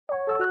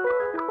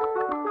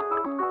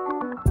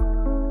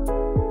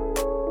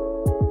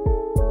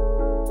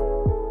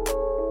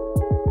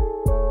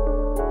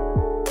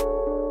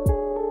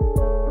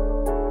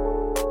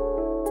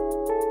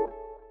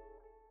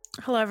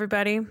Hello,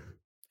 everybody,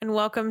 and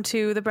welcome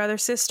to the Brother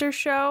Sister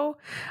Show.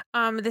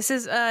 This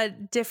is a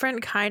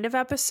different kind of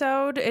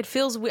episode. It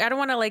feels I don't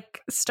want to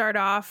start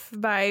off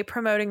by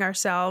promoting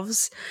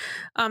ourselves.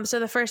 So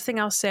the first thing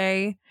I'll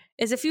say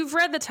is, if you've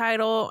read the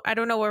title, I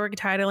don't know what we're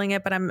titling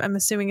it, but I'm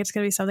assuming it's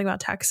going to be something about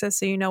Texas,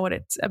 so you know what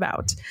it's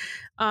about.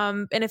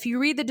 And if you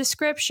read the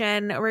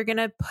description, we're going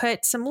to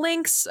put some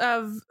links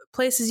of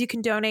places you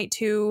can donate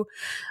to,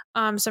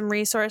 some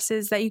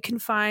resources that you can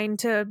find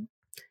to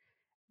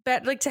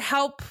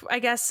help, I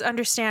guess,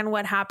 understand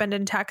what happened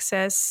in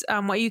Texas,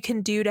 what you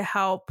can do to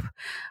help,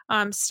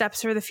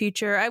 steps for the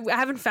future. I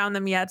haven't found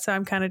them yet, so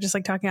I'm kind of just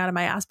talking out of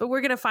my ass, but we're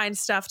going to find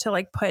stuff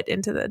to put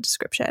into the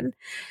description.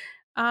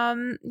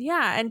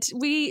 And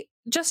we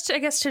just, I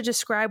guess, to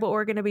describe what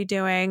we're going to be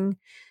doing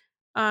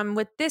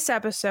with this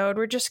episode,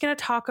 we're just going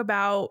to talk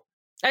about,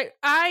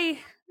 I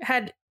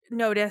had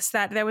noticed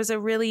that there was a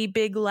really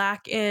big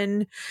lack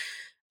in,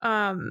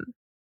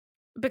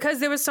 because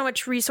there was so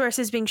much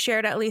resources being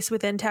shared, at least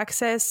within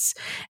Texas,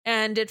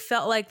 and it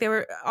felt like they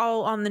were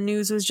all on the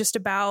news was just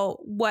about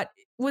what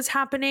was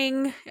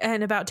happening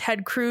and about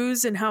Ted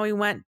Cruz and how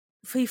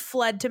he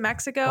fled to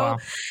Mexico. Wow.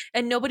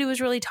 And nobody was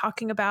really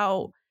talking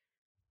about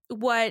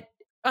what,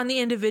 on the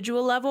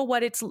individual level,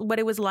 what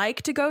it was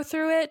like to go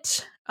through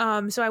it.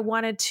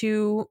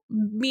 So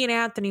me and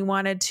Anthony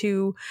wanted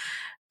to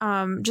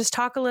just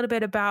talk a little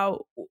bit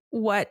about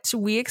what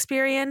we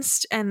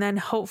experienced, and then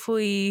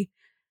hopefully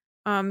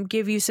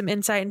give you some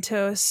insight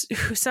into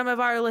some of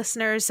our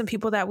listeners, some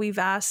people that we've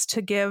asked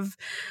to give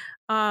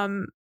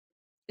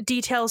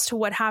details to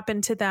what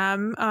happened to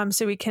them,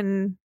 so we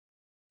can,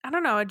 I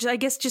don't know, I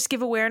guess just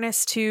give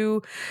awareness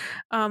to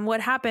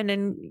what happened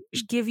and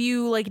give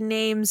you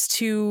names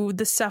to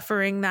the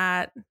suffering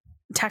that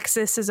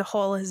Texas as a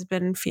whole has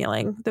been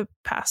feeling the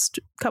past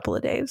couple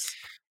of days.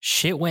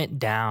 Shit went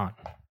down.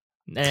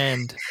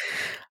 And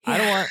I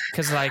don't want,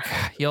 because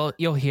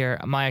you'll hear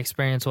my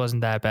experience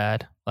wasn't that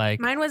bad.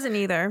 Mine wasn't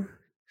either.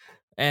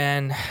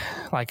 And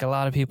a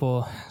lot of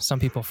people, some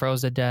people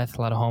froze to death.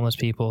 A lot of homeless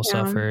people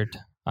suffered.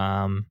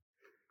 A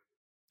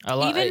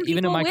lot,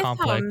 even in my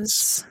complex.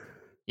 Homes.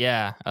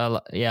 Yeah, a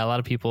lot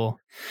of people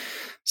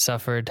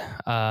suffered.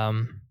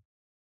 Well,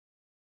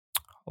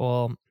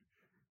 I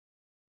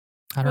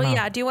don't know.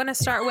 Yeah. Do you want to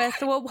start with?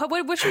 Well,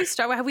 what should we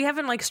start with? We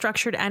haven't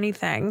structured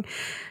anything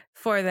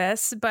for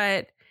this,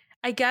 but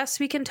I guess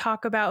we can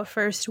talk about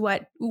first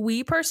what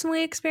we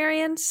personally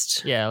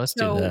experienced. Yeah, let's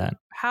do that.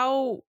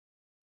 How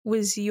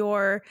was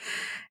your?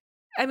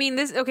 I mean,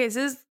 this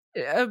is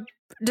a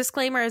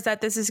disclaimer: is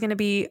that this is going to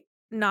be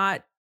it's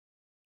not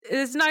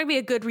going to be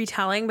a good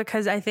retelling,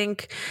 because I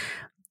think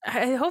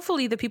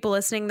hopefully the people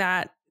listening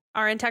that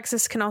are in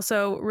Texas can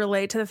also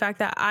relate to the fact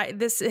that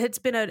it's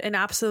been an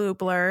absolute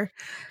blur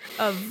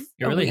of.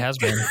 It really has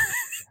been.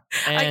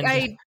 And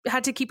I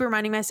had to keep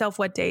reminding myself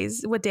what day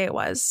it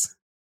was.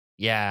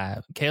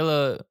 Yeah,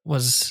 Kayla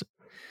was,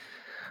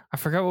 I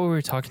forgot what we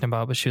were talking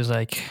about, but she was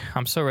like,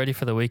 I'm so ready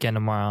for the weekend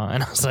tomorrow.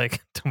 And I was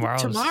like,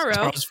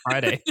 tomorrow's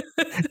Friday.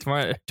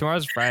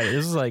 Tomorrow's Friday.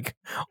 This is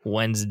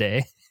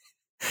Wednesday.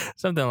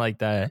 Something like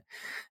that.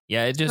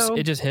 Yeah, it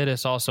just hit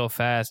us all so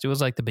fast. It was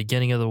the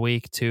beginning of the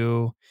week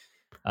too.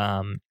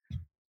 So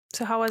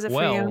how was it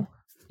for you?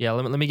 Yeah,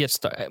 let me get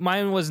started.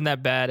 Mine wasn't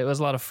that bad. It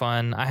was a lot of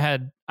fun. I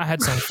had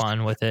some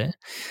fun with it.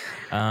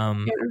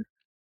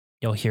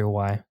 You'll hear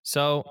why.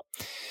 So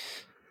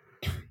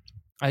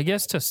I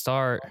guess to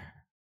start,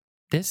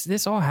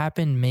 this all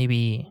happened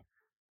maybe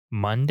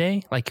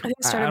Monday. I think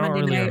it started Monday night. I don't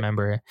really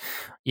remember.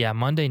 Yeah,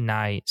 Monday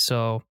night.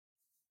 So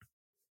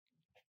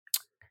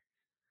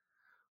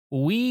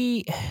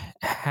we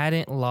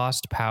hadn't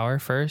lost power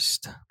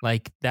first.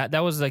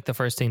 That was the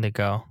first thing to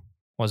go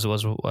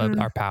was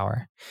our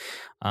power.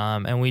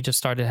 And we just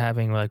started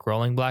having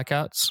rolling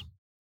blackouts.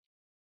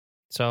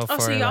 So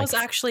y'all's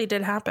actually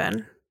did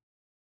happen.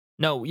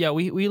 No, yeah,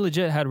 we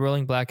legit had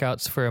rolling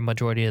blackouts for a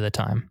majority of the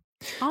time.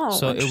 Oh,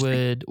 so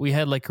we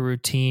had a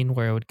routine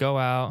where it would go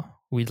out.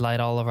 We'd light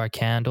all of our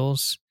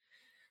candles,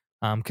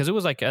 because it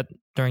was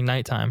during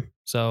nighttime.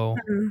 So,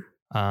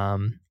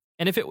 and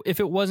if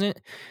it wasn't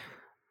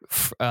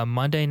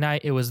Monday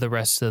night, it was the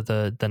rest of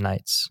the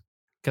nights,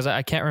 because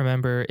I can't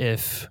remember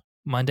if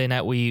Monday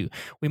night we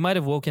might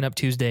have woken up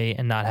Tuesday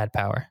and not had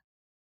power.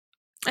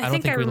 I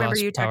think I remember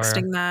you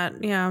texting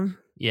that. Yeah.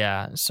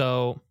 Yeah.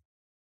 So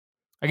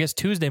I guess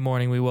Tuesday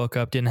morning we woke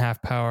up, didn't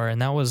have power,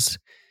 and that was,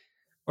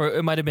 or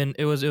it might have been,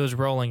 it was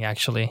rolling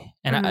actually.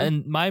 And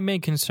and my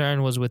main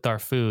concern was with our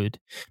food,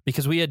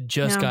 because we had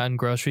just gotten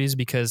groceries,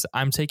 because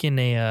I'm taking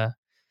a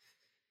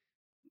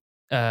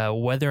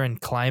weather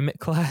and climate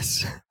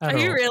class. Are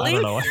you really? I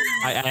don't know.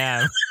 I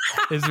am.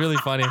 It's really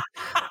funny.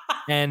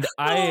 And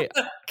at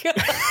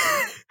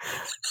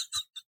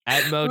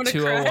Mo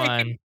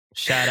 201,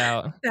 shout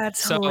out.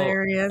 That's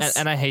hilarious.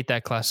 And I hate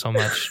that class so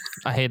much.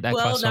 I hate that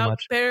class so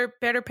much.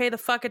 Better pay the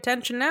fuck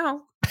attention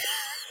now.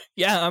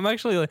 Yeah, I'm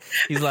actually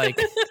he's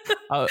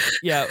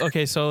yeah,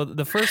 okay, so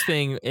the first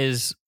thing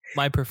is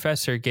my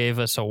professor gave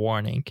us a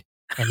warning.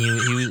 And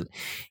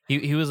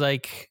he was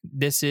like,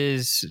 this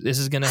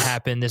is gonna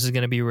happen. This is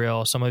gonna be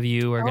real. Some of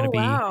you are gonna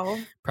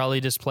be probably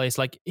displaced.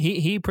 Like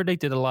he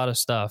predicted a lot of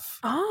stuff.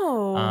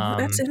 Oh,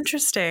 that's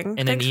interesting.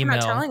 In Thanks an for not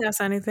email. telling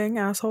us anything,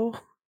 asshole.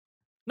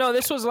 No,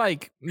 this was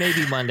like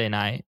maybe Monday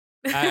night.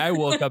 I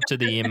woke up to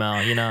the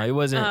email. You know, it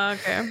wasn't.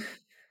 Okay.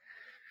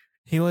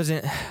 He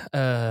wasn't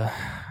a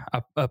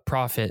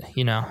prophet.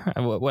 You know,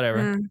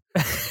 whatever.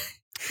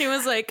 He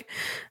was like,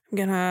 I'm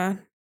gonna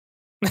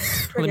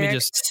predict, let me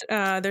just.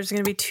 There's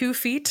gonna be 2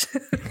 feet.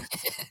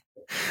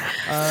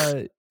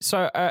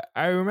 So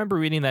I remember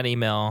reading that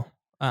email.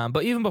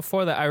 But even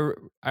before that,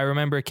 I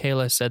remember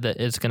Kayla said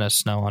that it's gonna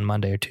snow on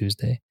Monday or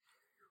Tuesday.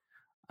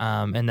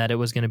 And that it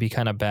was going to be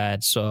kind of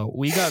bad. So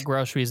we got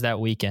groceries that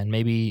weekend,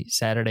 maybe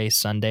Saturday,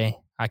 Sunday.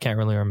 I can't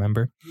really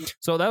remember.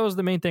 So that was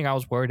the main thing I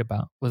was worried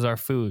about was our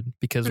food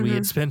because we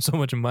had spent so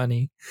much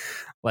money,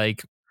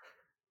 like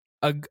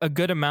a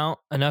good amount,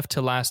 enough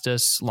to last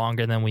us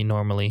longer than we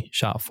normally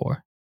shop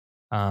for.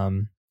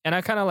 And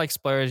I kind of like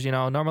splurge, you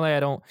know, normally I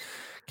don't,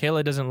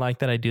 Kayla doesn't like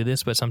that I do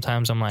this, but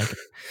sometimes I'm like,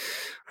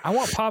 I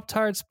want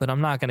Pop-Tarts, but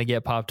I'm not going to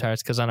get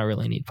Pop-Tarts because I don't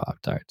really need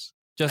Pop-Tarts.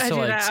 Just to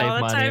like save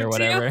money or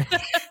whatever.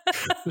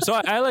 So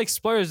I like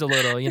splurged a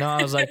little, you know.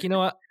 I was like, you know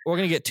what? We're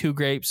gonna get 2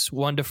 grapes,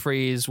 1 to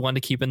freeze, 1 to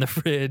keep in the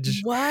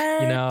fridge.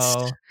 What? You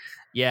know?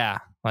 Yeah.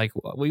 Like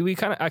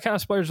I kind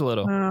of splurged a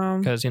little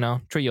because you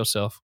know, treat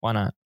yourself. Why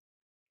not?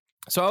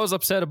 So I was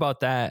upset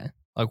about that.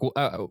 Like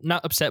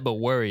not upset, but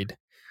worried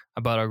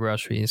about our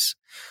groceries.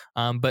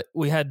 But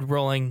we had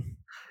rolling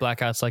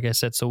blackouts, like I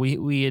said. So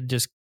we had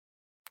just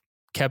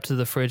kept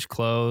the fridge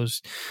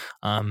closed.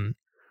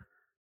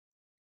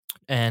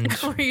 And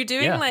were you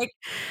doing like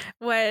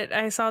what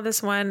I saw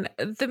this one,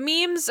 the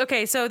memes?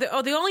 Okay, so the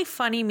only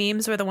funny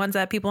memes were the ones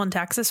that people in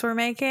Texas were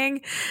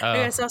making.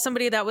 I saw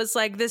somebody that was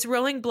like, this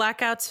rolling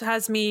blackouts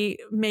has me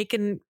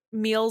making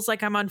meals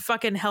like I'm on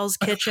fucking Hell's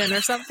Kitchen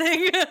or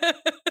something.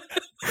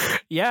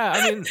 Yeah,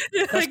 I mean,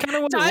 that's like, kind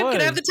of what it was.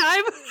 Can I have the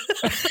time?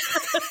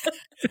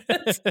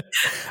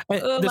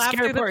 The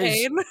scary part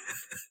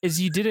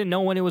is you didn't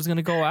know when it was going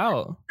to go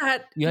out.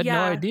 You had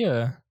no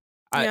idea.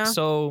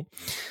 So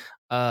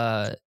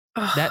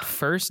that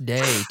first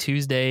day,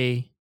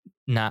 Tuesday,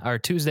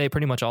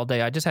 pretty much all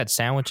day, I just had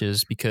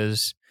sandwiches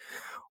because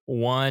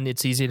 1,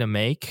 it's easy to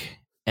make,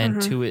 and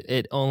 2,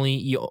 the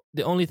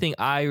only thing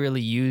I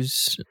really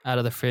use out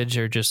of the fridge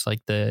are just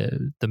like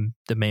the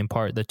main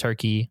part, the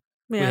turkey.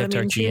 We have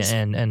turkey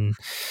and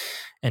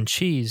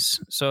cheese.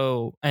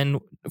 So, and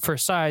for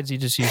sides, you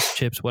just use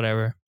chips,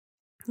 whatever,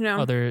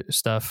 other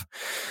stuff.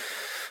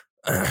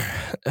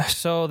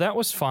 So that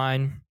was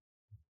fine.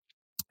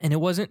 And it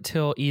wasn't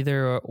till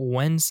either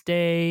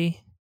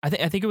Wednesday. I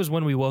think it was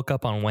when we woke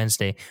up on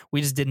Wednesday.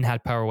 We just didn't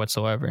have power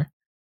whatsoever.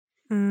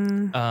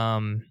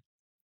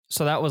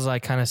 So that was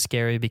like kind of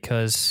scary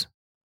because,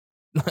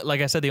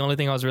 like I said, the only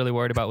thing I was really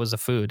worried about was the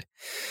food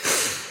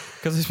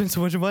because I spent so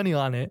much money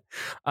on it.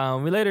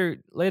 We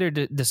later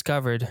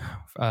discovered,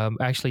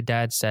 actually,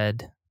 Dad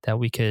said that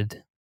we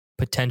could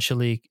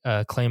potentially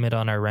claim it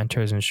on our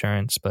renter's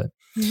insurance, but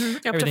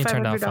everything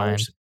turned out fine.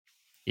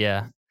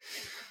 Yeah.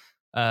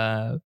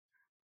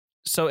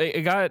 So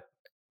it got,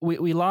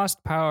 we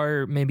lost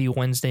power maybe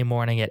Wednesday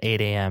morning at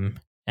 8 a.m.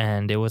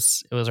 And it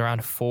was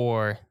around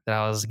 4 that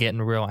I was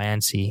getting real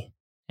antsy.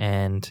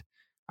 And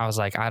I was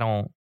like, I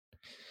don't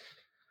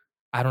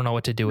know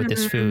what to do with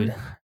this food.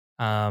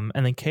 And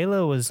then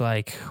Kayla was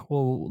like,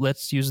 well,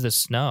 let's use the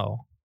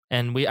snow.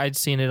 And I'd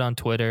seen it on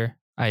Twitter.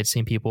 I had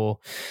seen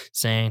people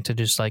saying to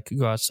just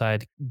go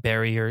outside,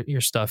 bury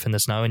your stuff in the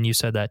snow. And you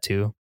said that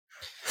too.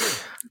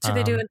 So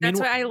they do it. That's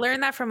why I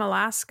learned that from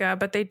Alaska,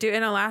 but they do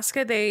in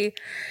Alaska, they,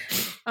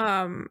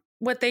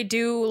 what they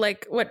do, I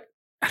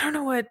don't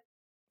know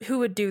who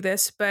would do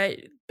this, but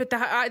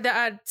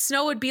the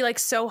snow would be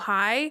so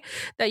high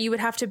that you would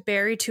have to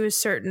bury to a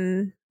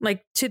certain,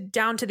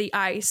 down to the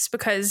ice,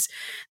 because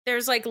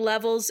there's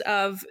levels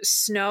of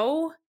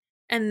snow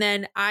and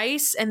then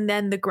ice and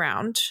then the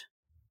ground.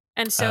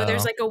 And so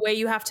there's a way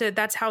you have to,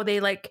 that's how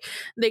they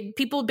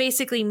people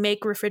basically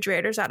make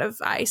refrigerators out of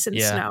ice and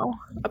snow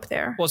up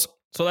there. Well,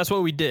 so that's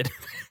what we did.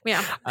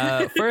 Yeah.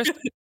 First,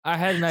 I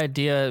had an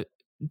idea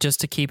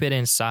just to keep it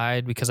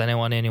inside because I didn't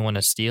want anyone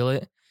to steal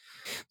it.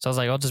 So I was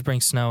like, I'll just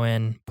bring snow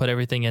in, put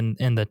everything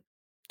in the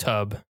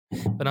tub.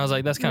 But I was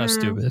like, that's kind of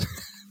stupid.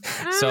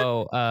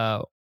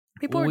 So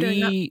people were doing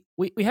that.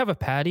 We have a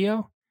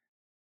patio.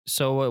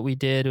 So what we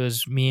did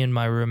was me and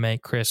my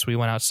roommate, Chris, we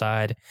went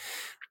outside,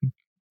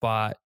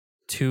 bought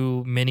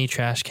 2 mini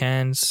trash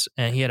cans,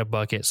 and he had a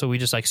bucket. So we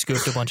just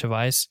scooped a bunch of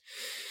ice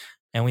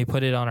and we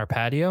put it on our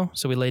patio.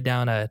 So we laid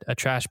down a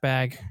trash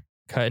bag,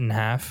 cut in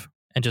half,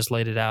 and just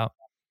laid it out.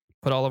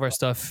 Put all of our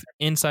stuff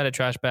inside of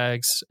trash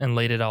bags and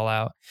laid it all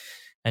out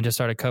and just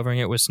started covering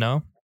it with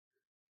snow.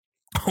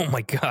 Oh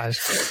my gosh.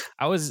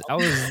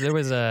 There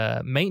was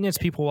a maintenance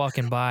people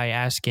walking by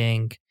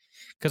asking,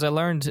 because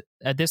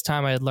at this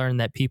time I had learned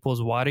that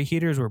people's water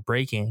heaters were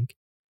breaking.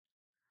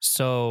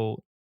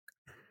 So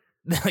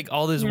like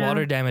all this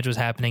water damage was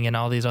happening in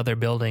all these other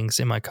buildings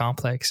in my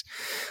complex.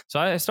 So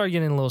I started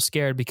getting a little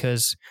scared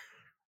because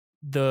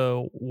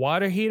the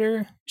water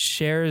heater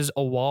shares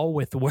a wall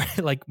with where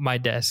like my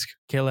desk,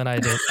 Kayla and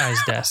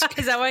I's desk.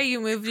 Is that why you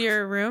moved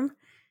your room?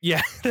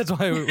 Yeah, that's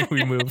why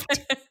we moved.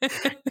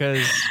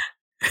 Because,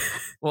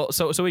 well,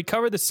 so we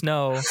covered the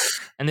snow,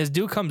 and this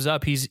dude comes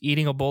up. He's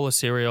eating a bowl of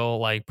cereal,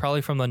 like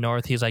probably from the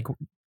north. He's like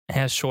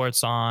has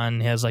shorts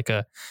on, has like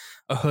a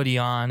hoodie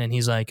on, and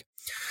he's like,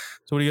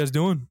 "So what are you guys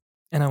doing?"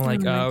 And I'm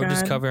like, "We're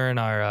just covering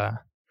our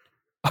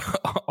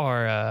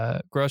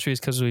groceries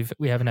because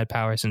we haven't had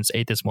power since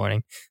 8 this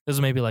morning. This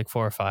is maybe like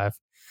 4 or 5."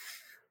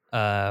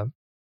 And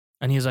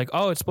he's like,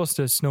 "Oh, it's supposed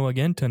to snow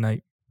again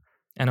tonight,"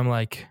 and I'm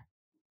like,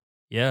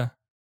 "Yeah."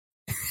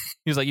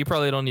 He's like, "You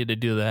probably don't need to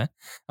do that."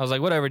 I was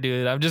like, "Whatever,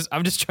 dude. I'm just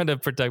trying to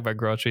protect my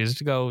groceries.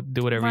 Just go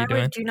do whatever you're doing."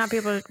 Why would you not be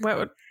able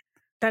to?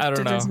 That I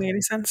don't know. Doesn't make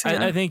any sense.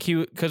 Yeah. I think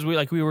because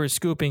we were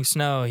scooping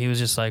snow. He was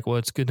just like, "Well,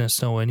 it's gonna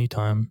snow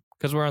anytime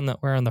because we're on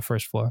the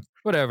first floor.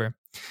 Whatever."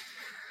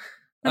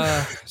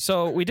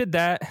 So we did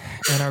that,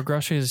 and our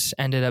groceries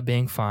ended up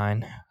being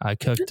fine. I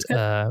cooked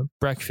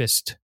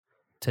breakfast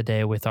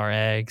today with our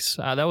eggs.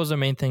 That was the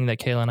main thing that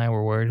Kayla and I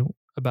were worried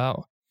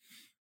about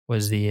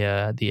was the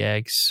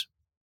eggs,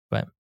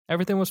 but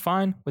everything was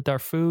fine with our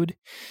food.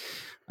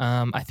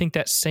 I think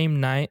that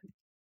same night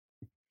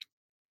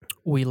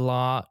we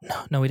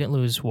didn't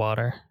lose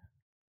water.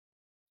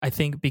 I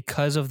think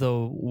because of the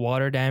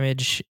water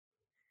damage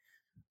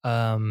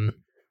in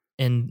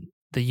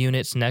the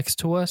units next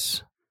to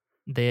us,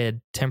 they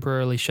had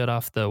temporarily shut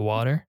off the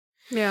water.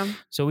 Yeah.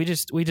 So we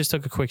just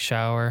took a quick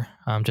shower,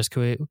 just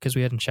because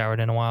we hadn't showered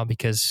in a while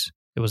because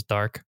it was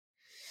dark.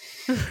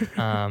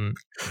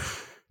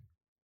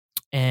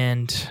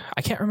 And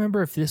I can't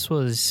remember if this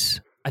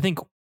was,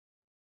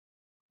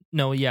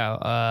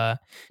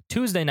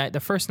 Tuesday night, the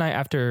first night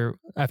after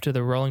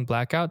the rolling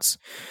blackouts,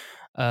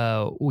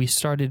 we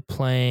started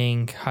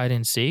playing hide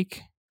and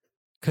seek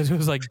because it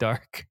was like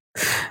dark.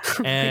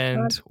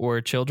 And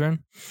we're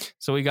children.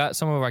 So we got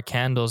some of our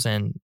candles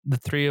and the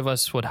 3 of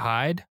us would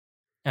hide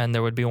and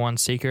there would be one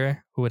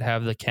seeker who would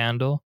have the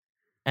candle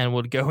and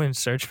would go and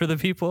search for the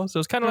people. So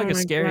it's kind of like a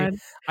scary. God.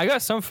 I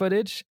got some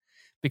footage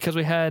because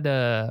we had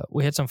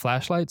some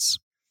flashlights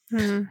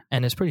and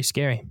it's pretty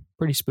scary,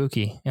 pretty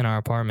spooky in our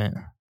apartment.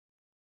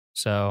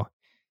 So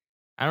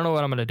I don't know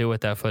what I'm going to do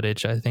with that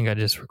footage. I think I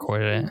just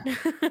recorded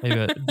it. Maybe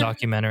a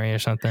documentary or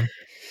something.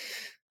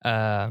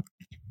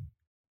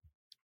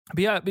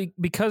 But yeah,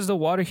 because the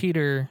water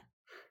heater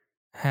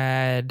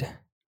had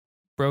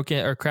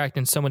broken or cracked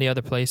in so many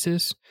other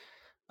places,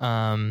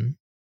 I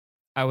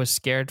was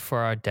scared for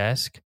our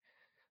desk.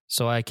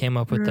 So I came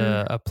up with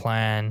a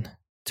plan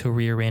to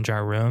rearrange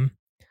our room,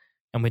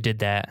 and we did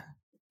that.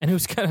 And it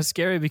was kind of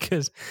scary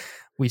because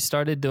we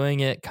started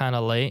doing it kind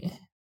of late.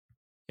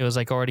 It was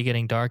like already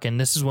getting dark, and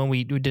this is when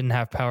we didn't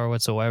have power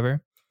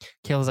whatsoever.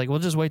 Kayla's like, "We'll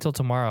just wait till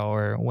tomorrow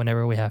or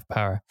whenever we have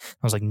power." I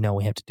was like, "No,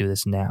 we have to do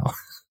this now."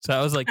 So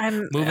I was like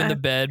moving the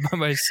bed by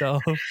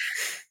myself.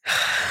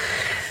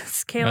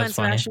 Kayla and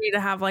Smash need to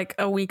have like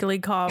a weekly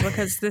call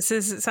because this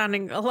is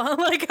sounding a lot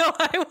like how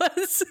I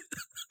was.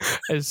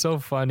 It's so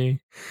funny.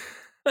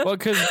 Well,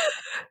 because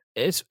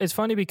it's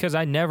funny because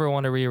I never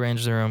want to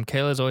rearrange the room.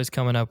 Kayla's always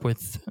coming up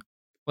with,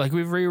 like,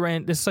 we've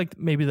rearranged. This is like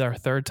maybe our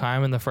 3rd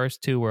time, and the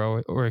first 2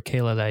 were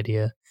Kayla's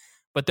idea.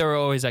 But they were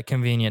always at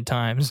convenient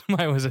times.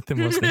 Mine was at the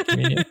most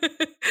inconvenient.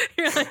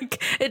 You're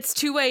like, it's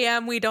 2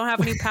 a.m. We don't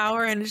have any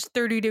power and it's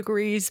 30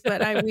 degrees,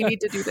 but we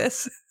need to do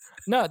this.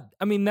 No,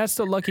 I mean, that's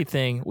the lucky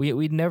thing.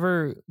 We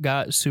never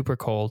got super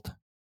cold.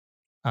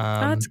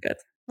 That's good.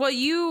 Well,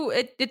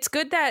 it's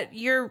good that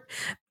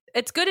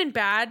it's good and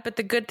bad, but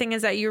the good thing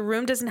is that your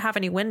room doesn't have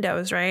any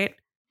windows, right?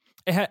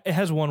 It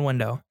has one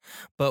window.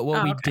 But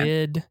what we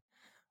did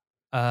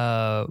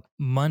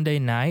Monday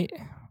night...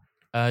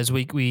 is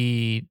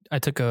I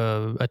took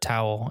a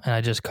towel and I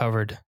just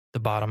covered the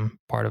bottom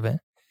part of it.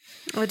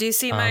 Well, do you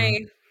see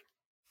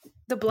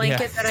the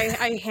blanket that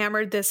I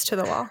hammered this to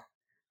the wall?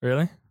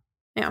 Really?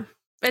 Yeah.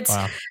 It's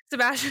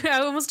Sebastian. I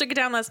almost took it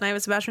down last night,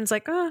 but Sebastian's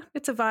like, "Oh,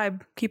 it's a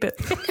vibe. Keep it."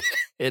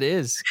 It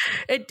is.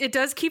 It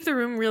does keep the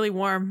room really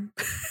warm.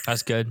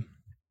 That's good.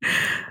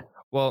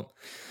 Well,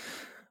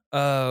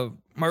 our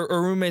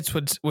roommates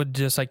would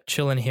just like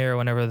chill in here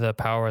whenever the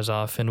power is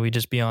off, and we'd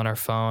just be on our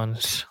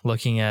phones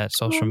looking at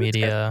social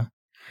media.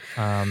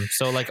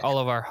 So like all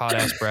of our hot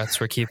ass breaths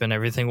were keeping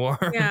everything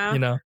warm. Yeah. You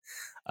know.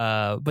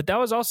 But that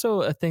was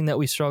also a thing that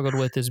we struggled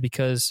with, is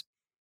because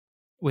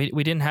we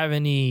didn't have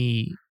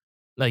any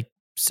like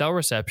cell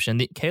reception.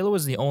 Kayla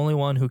was the only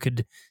one who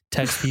could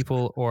text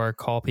people or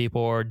call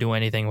people or do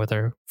anything with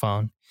her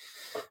phone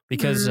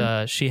because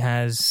she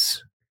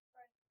has.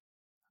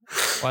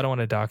 Well, I don't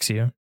want to dox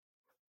you.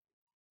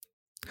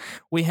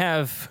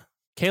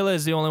 Kayla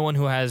is the only one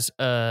who has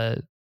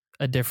a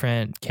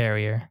different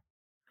carrier.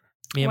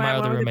 Me and my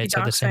other roommates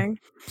are the same.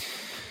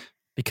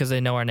 Because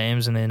they know our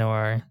names and they know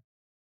our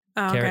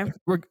carrier.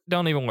 Okay.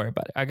 Don't even worry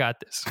about it. I got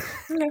this.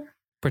 Okay.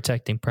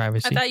 Protecting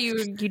privacy. I thought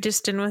you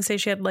just didn't want to say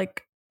she had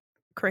like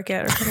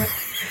cricket or something.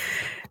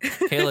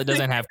 Kayla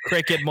doesn't have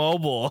Cricket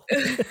Mobile.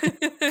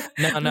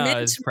 No, Mint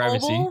it's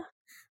privacy. Mobile?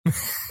 No,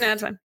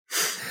 that's fine.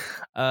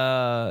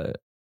 But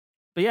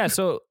yeah,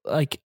 so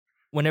like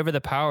whenever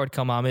the power would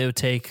come on, it would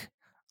take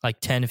like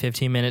 10 to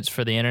 15 minutes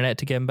for the internet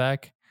to get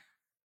back,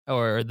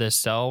 or the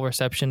cell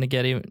reception to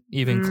get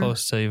even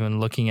close to even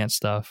looking at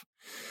stuff.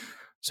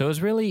 So it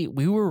was really,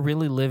 we were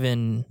really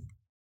living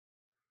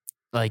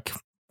like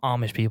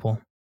Amish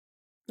people.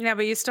 Yeah,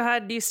 but you still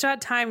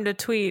had time to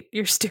tweet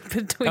your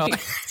stupid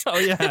tweets. Oh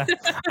yeah,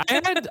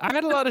 I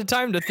had a lot of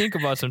time to think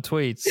about some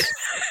tweets.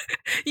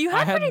 You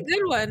had pretty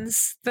good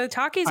ones. The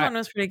Talkies one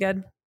was pretty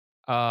good.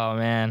 Oh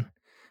man.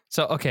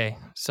 So okay,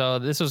 so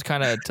this was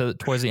kind of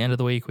towards the end of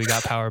the week. We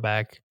got power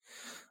back,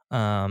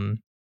 and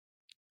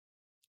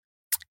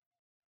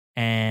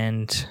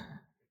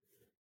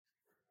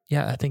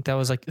yeah, I think that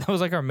was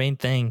like our main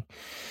thing.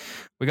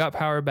 We got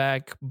power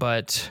back,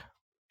 but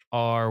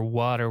our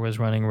water was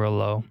running real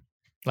low,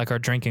 like our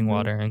drinking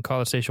water, and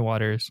College Station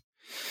water is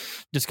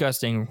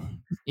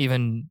disgusting,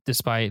 even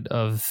despite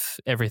of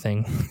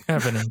everything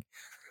happening.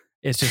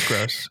 It's just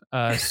gross.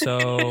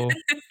 So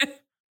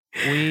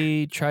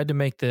we tried to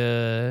make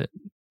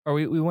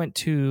we went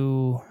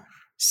to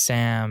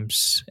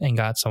Sam's and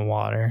got some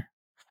water.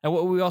 And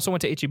we also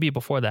went to HEB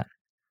before that.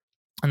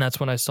 And that's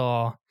when I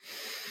saw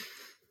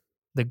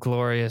the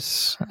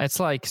glorious, it's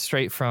like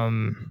straight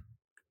from,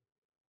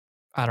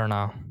 I don't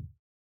know.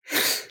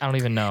 I don't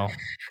even know.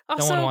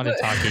 Also, no one wanted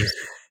Takis.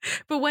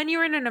 But when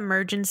you're in an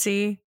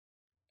emergency,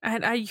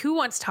 who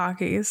wants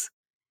Takis?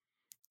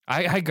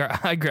 I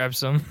grabbed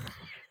some.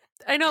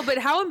 I know, but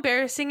how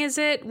embarrassing is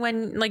it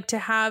when like to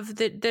have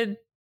the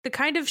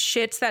kind of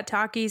shits that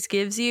Takis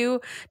gives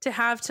you, to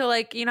have to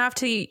like, you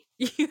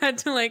had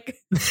to like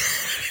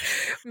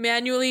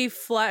manually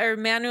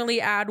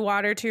add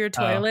water to your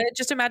toilet.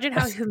 Just imagine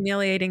how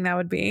humiliating that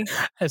would be.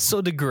 It's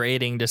so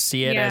degrading to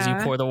see it as you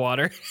pour the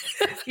water.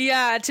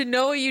 Yeah, to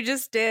know what you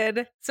just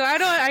did. So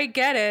I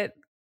get it.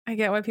 I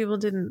get why people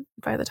didn't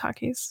buy the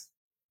Takis.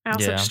 I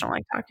also just don't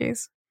like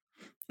Takis.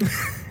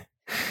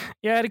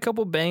 Yeah, I had a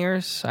couple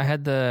bangers. I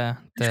had the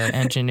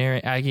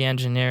Aggie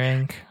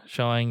engineering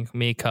showing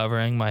me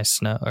covering my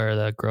snow or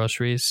the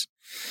groceries.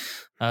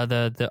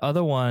 The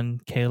other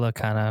one, Kayla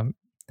kind of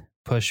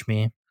pushed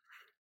me.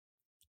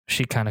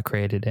 She kind of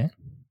created it.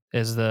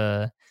 Is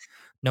the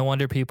no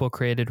wonder people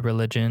created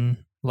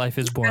religion. Life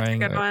is boring.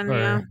 That's a good one,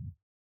 yeah.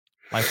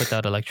 Life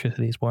without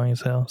electricity is boring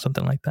as hell.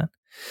 Something like that.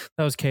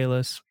 That was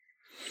Kayla's.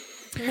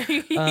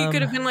 You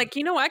could have been like,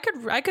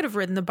 I could have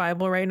written the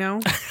Bible right now.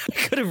 I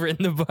could have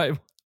written the Bible.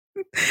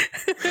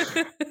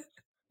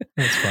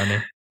 That's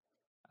funny.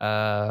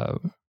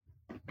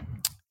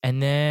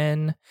 And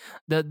then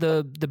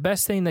the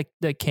best thing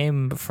that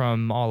came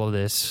from all of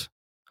this,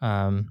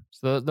 so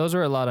those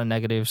are a lot of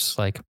negatives,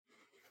 like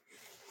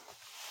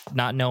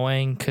not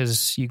knowing,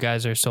 because you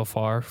guys are so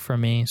far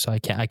from me, so I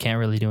can't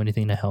really do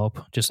anything to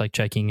help. Just like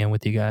checking in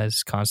with you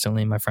guys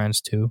constantly, my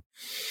friends too.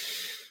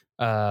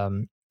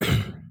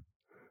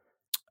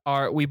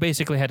 We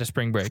basically had a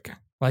spring break,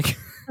 like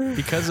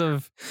because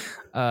of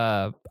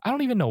I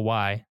don't even know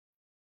why.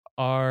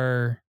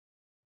 Our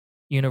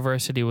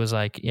university was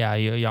like, yeah,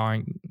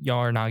 y'all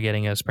are not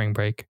getting a spring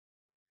break.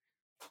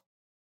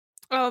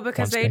 Oh,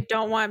 because they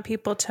don't want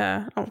people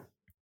to. Oh.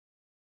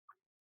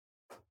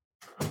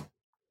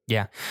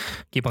 Yeah,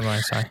 keep on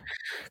going. Sorry.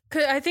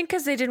 I think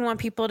because they didn't want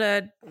people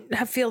to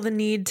feel the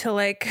need to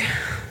like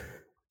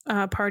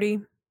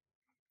party.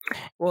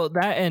 Well,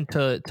 that and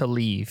to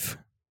leave,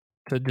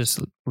 to just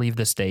leave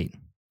the state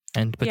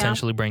and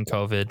potentially bring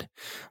COVID.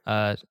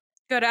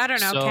 Good. I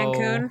don't know,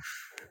 Cancun.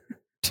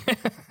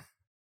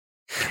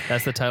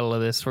 That's the title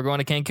of this. We're going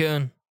to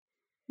Cancun.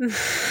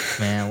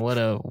 Man, what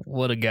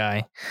a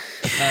guy.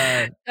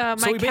 My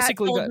cat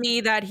told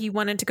me that he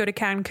wanted to go to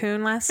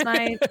Cancun last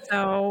night,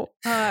 so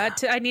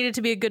I needed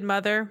to be a good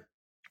mother.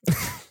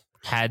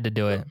 Had to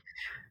do it.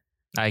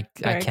 I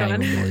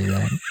can't even believe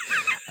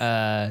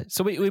that.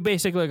 So we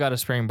basically got a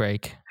spring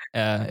break.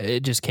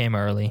 It just came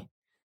early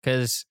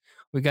because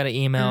we got an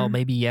email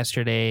maybe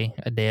yesterday,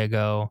 a day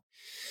ago,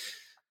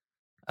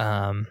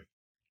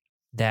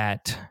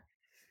 that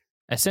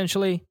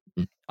essentially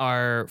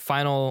our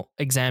final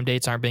exam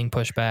dates aren't being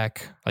pushed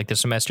back. Like the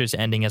semester is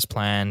ending as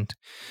planned.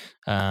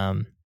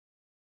 And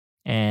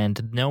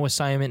no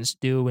assignments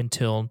due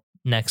until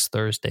next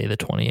Thursday, the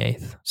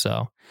 28th.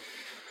 So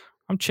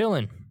I'm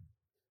chilling.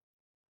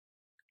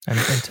 And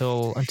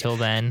until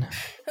then,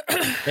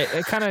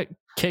 it kind of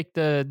kicked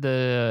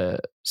the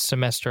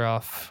semester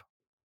off,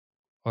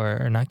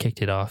 or not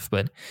kicked it off,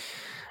 but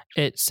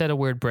it set a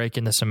weird break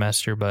in the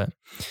semester. But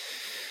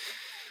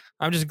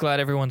I'm just glad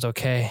everyone's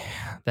okay.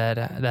 That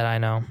I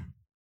know.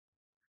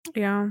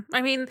 Yeah,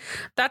 I mean,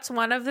 that's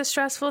one of the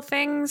stressful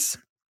things.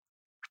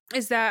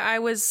 Is that I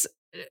was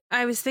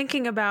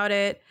thinking about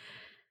it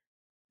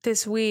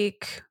this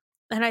week,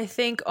 and I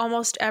think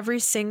almost every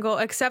single,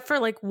 except for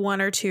like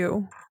one or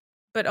two,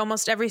 but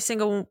almost every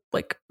single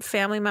like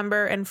family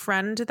member and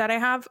friend that I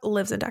have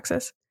lives in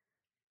Texas.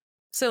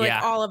 So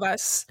like all of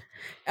us,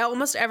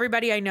 almost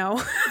everybody I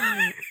know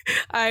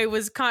I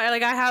was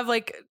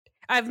like,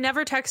 I've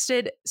never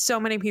texted so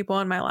many people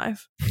in my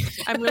life.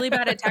 I'm really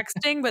bad at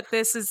texting, but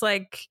this is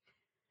like,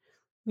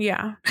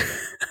 yeah.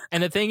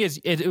 And the thing is,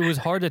 it was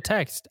hard to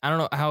text. I don't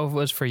know how it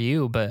was for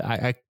you, but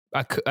I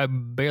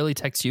barely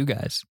text you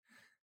guys.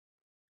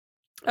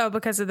 Oh,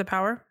 because of the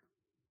power?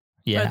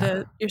 Yeah.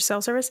 Or your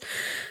cell service?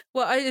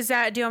 Well,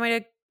 do you want me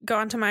to go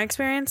on to my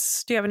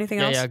experience? Do you have anything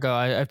else? Yeah, go.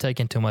 I've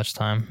taken too much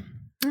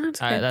time.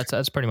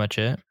 That's pretty much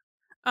it.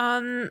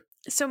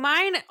 So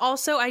mine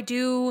also, I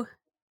do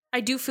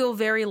feel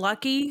very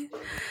lucky.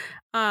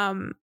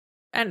 And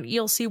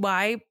you'll see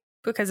why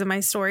because of my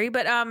story.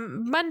 But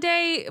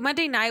Monday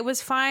night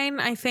was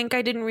fine. I think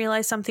I didn't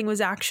realize something was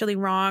actually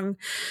wrong.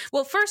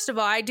 Well, first of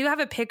all, I do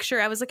have a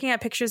picture. I was looking at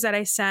pictures that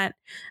I sent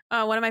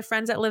one of my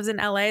friends that lives in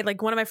LA,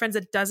 like one of my friends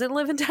that doesn't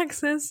live in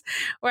Texas,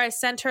 where I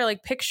sent her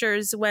like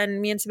pictures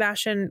when me and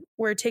Sebastian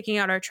were taking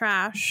out our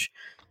trash.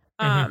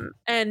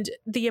 And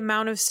the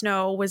amount of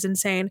snow was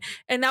insane.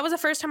 And that was the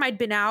first time I'd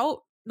been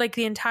out like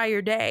the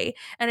entire day.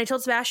 And I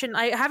told Sebastian,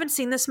 I haven't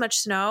seen this much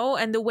snow.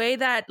 And the way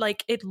that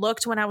like it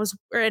looked and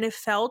it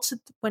felt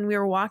when we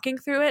were walking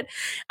through it,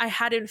 I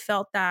hadn't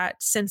felt that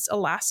since we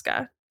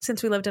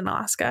lived in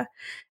Alaska.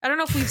 I don't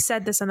know if we've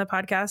said this on the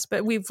podcast,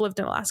 but we've lived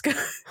in Alaska.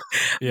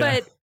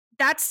 Yeah. But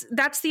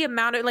that's the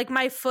amount of like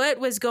my foot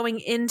was going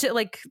into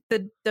like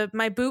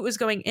my boot was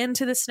going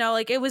into the snow.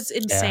 Like it was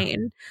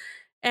insane.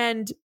 Yeah.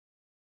 And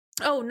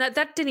oh, no,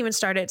 that didn't even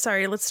start it.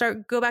 Sorry. Let's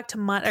go back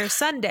to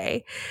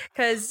Sunday,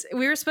 because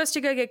we were supposed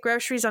to go get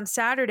groceries on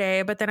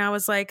Saturday, but then I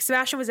was like,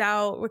 Sebastian was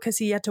out because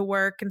he had to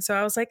work. And so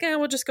I was like,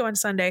 we'll just go on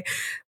Sunday.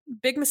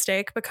 Big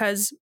mistake,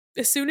 because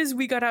as soon as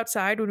we got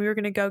outside when we were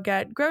going to go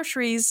get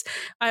groceries,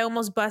 I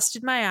almost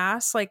busted my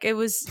ass. Like it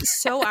was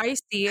so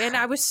icy. And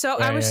I was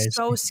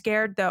so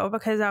scared though,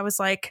 because I was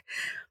like,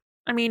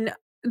 I mean,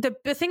 the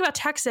thing about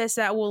Texas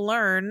that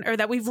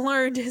we've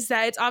learned is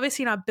that it's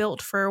obviously not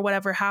built for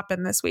whatever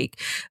happened this week.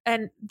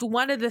 And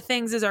one of the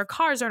things is our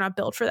cars are not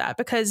built for that,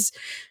 because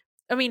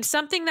I mean,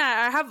 something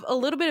that I have a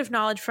little bit of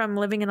knowledge from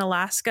living in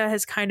Alaska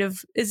has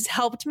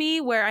helped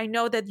me, where I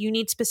know that you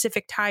need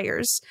specific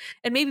tires.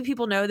 And maybe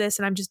people know this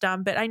and I'm just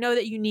dumb, but I know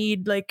that you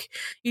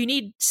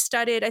need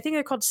studded, I think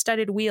they're called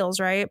studded wheels,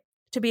 right?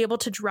 To be able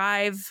to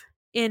drive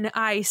in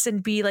ice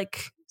and be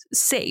like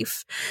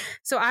safe.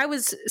 So I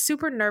was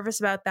super nervous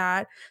about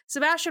that.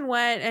 Sebastian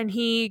went and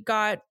he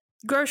got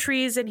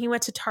groceries and he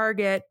went to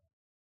Target.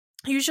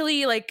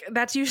 Usually, like,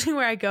 that's usually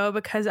where I go,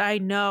 because I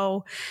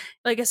know,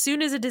 like, as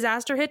soon as a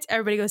disaster hits,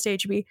 everybody goes to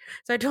HEB.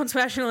 So I told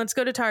Sebastian, let's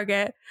go to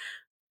Target.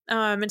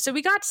 And so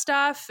we got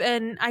stuff,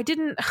 and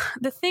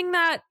the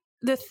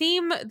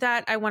theme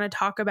that I want to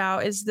talk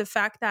about is the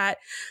fact that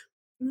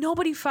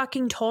nobody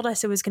fucking told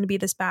us it was going to be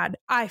this bad.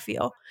 I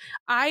feel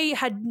I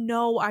had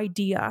no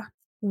idea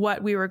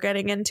what we were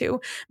getting into,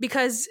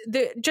 because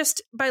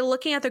just by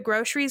looking at the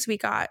groceries we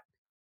got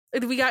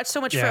so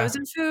much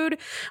frozen food,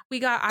 we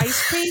got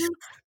ice cream.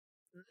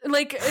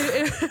 Like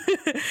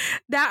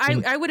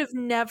that I would have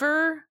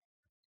never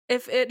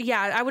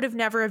I would have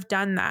never have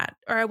done that,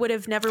 or I would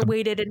have never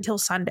waited until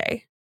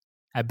Sunday.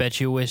 I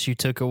bet you wish you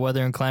took a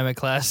weather and climate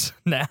class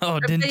now,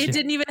 didn't you? It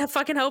didn't even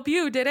fucking help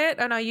you, did it?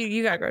 Oh no,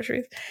 you got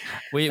groceries.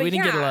 We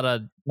didn't get a lot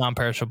of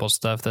non-perishable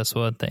stuff. That's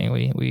one thing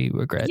we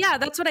regret. Yeah,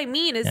 that's what I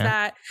mean is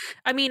that,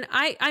 I mean,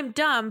 I'm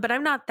dumb, but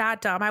I'm not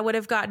that dumb. I would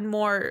have gotten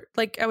more,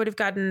 like I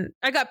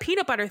got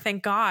peanut butter,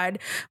 thank God.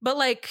 But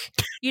like,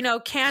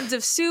 cans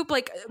of soup,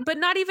 like, but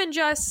not even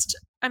just,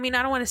 I mean,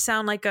 I don't want to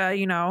sound like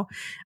I'm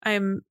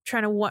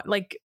trying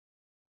to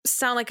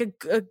sound like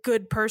a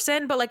good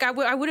person, but like I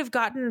would have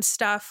gotten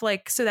stuff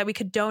like so that we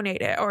could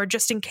donate it, or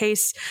just in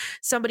case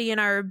somebody in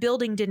our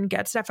building didn't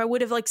get stuff, I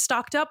would have like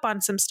stocked up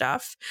on some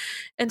stuff,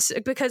 and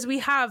because we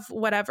have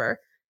whatever.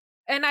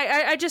 And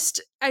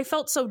I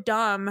felt so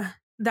dumb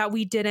that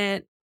we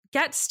didn't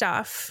get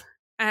stuff.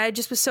 I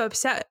just was so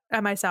upset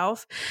at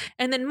myself.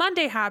 And then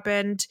Monday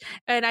happened,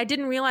 and I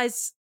didn't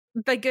realize,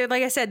 like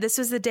I said, this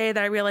was the day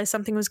that I realized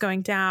something was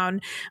going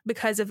down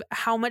because of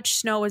how much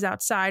snow was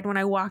outside. When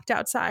I walked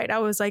outside, I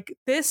was like,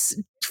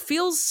 this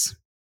feels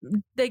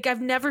like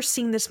I've never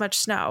seen this much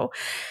snow.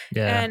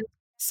 Yeah.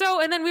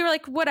 And then we were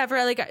like,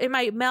 whatever, like it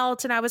might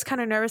melt. And I was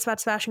kind of nervous about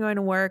Sebastian going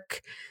to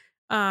work,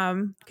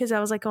 because I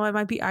was like, oh, it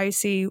might be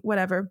icy,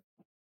 whatever.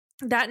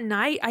 That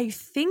night, I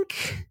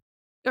think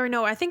in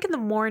the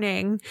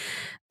morning,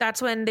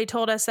 that's when they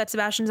told us that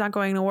Sebastian's not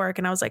going to work.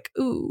 And I was like,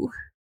 ooh,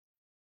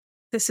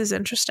 this is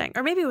interesting.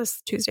 Or maybe it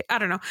was Tuesday. I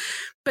don't know.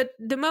 But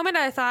the moment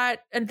I thought,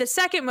 and the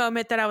second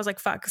moment that I was like,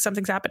 fuck,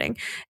 something's happening,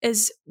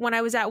 is when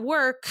I was at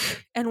work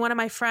and one of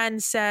my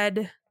friends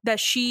said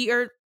that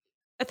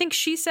I think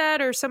she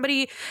said, or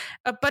somebody,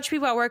 a bunch of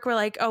people at work were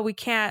like, oh, we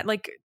can't,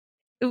 like,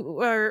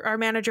 or our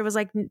manager was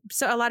like,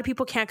 so a lot of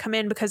people can't come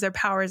in because their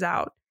power's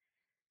out.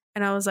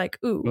 And I was like,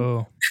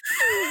 ooh,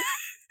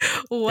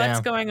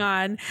 what's going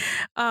on?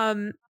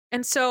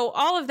 And so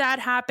all of that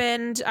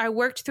happened. I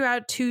worked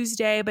throughout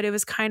Tuesday, but it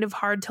was kind of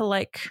hard to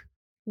like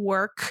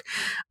work.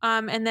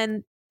 And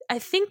then I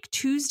think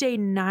Tuesday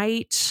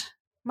night,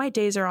 my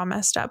days are all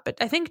messed up. But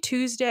I think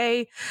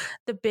Tuesday,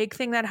 the big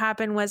thing that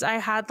happened was I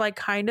had like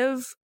kind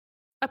of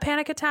a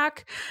panic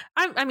attack.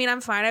 I mean,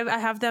 I'm fine. I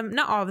have them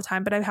not all the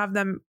time, but I have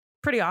them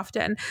pretty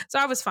often. So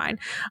I was fine.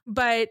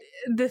 But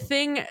the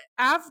thing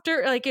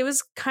after, like, it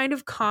was kind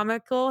of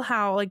comical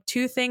how like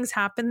two things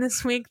happened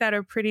this week that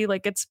are pretty,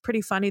 like, it's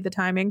pretty funny, the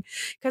timing.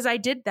 Because I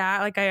did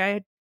that. Like,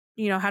 I,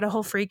 you know, had a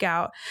whole freak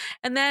out.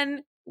 And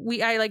then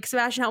I like,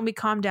 Sebastian helped me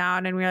calm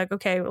down, and we were like,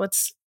 okay,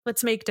 let's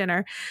make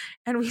dinner.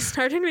 And we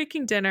started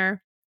making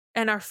dinner,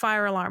 and our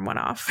fire alarm went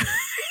off.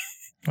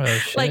 Oh,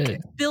 shit. Like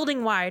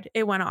building wide,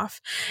 it went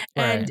off.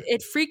 And Right.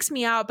 it freaks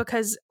me out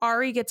because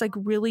Ari gets like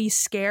really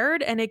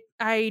scared, and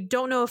I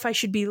don't know if I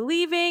should be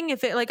leaving,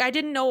 if it, like, I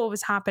didn't know what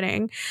was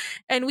happening.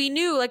 And we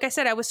knew, like I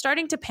said, I was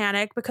starting to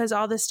panic because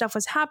all this stuff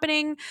was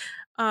happening.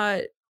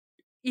 You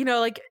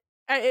know, like,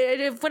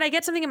 when I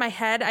get something in my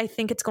head, I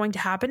think it's going to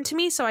happen to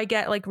me. So I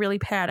get like really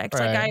panicked.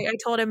 Right. Like I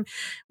told him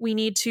we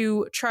need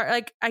to try,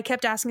 like, I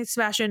kept asking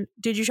Sebastian,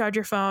 did you charge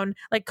your phone?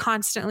 Like,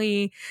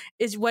 constantly,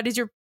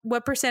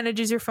 what percentage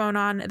is your phone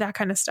on? That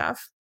kind of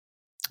stuff.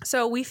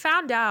 So we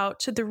found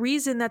out the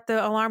reason that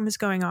the alarm was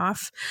going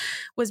off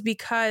was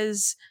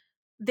because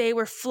they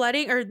were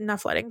flooding, or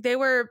not flooding.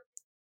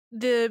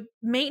 The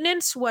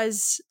maintenance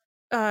was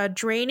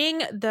draining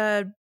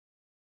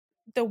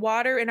the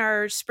water in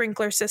our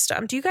sprinkler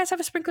system. Do you guys have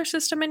a sprinkler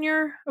system in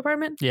your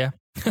apartment? Yeah.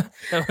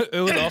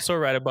 It was also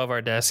right above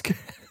our desk.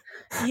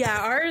 Yeah,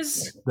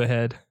 ours. Go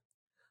ahead.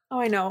 Oh,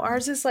 I know.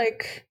 Ours is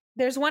like,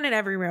 there's one in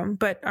every room,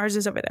 but ours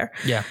is over there.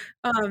 Yeah.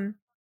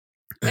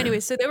 Anyway,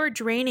 so they were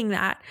draining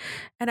that.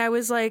 And I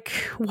was like,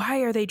 why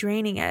are they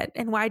draining it?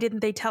 And why didn't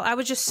they tell? I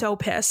was just so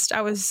pissed.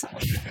 I was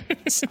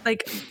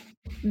like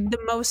the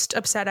most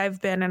upset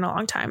I've been in a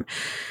long time.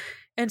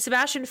 And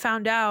Sebastian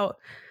found out,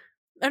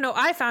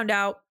 I found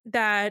out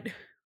that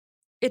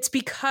it's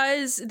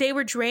because they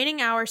were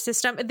draining our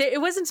system. It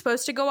wasn't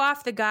supposed to go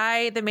off.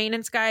 The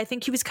maintenance guy, I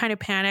think he was kind of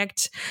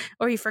panicked,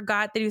 or he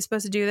forgot that he was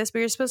supposed to do this, but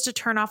you're supposed to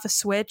turn off a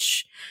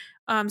switch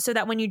so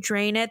that when you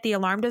drain it, the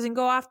alarm doesn't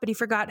go off, but he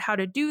forgot how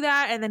to do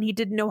that. And then he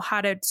didn't know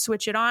how to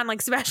switch it on.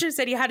 Like, Sebastian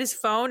said, he had his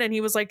phone and he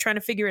was like trying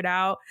to figure it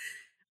out.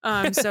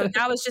 So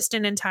that was just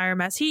an entire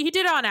mess. He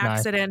did it on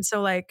accident. Nice.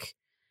 So like,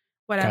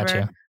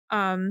 whatever.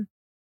 Gotcha.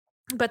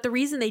 But the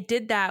reason they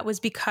did that was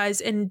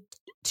because in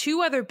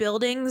two other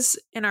buildings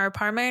in our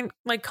apartment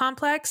like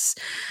complex,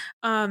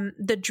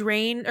 the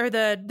drain, or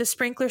the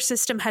sprinkler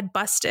system had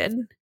busted.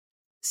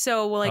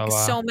 So like,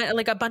 so many,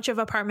 like a bunch of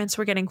apartments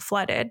were getting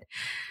flooded.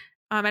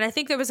 And I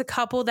think there was a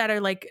couple that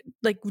are like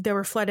they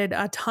were flooded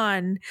a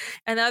ton,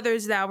 and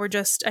others that were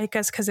just, I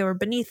guess, because they were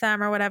beneath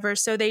them or whatever.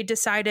 So they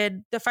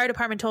decided, the fire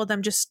department told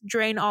them, just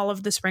drain all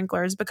of the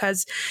sprinklers,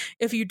 because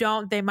if you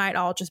don't, they might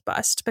all just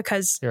bust.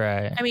 Because,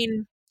 right. I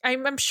mean,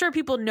 I'm sure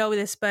people know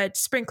this, but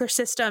sprinkler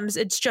systems,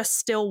 it's just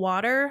still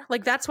water.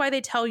 Like, that's why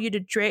they tell you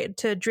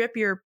to drip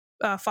your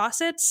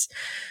faucets,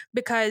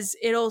 because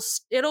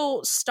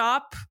it'll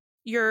stop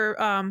your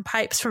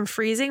pipes from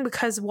freezing,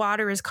 because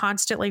water is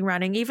constantly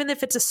running. Even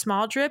if it's a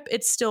small drip,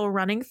 it's still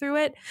running through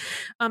it.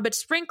 But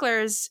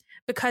sprinklers,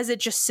 because it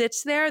just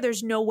sits there,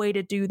 there's no way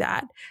to do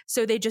that.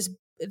 So they just,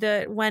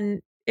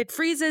 when it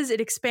freezes,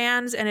 it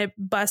expands, and it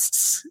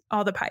busts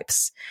all the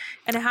pipes.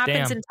 And it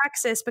happens in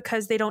Texas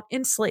because they don't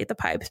insulate the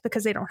pipes,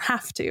 because they don't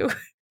have to,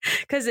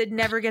 because it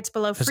never gets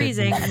below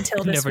freezing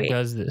until this week. It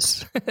never does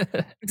this.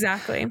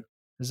 Exactly.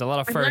 There's a lot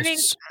of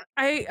firsts.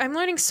 I'm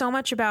learning so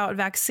much about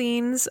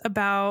vaccines,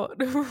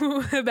 about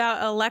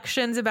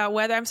elections, about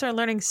weather. I'm starting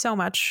learning so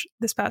much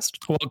this past.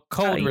 Well,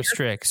 cold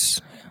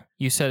restricts.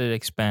 You said it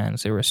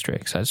expands. It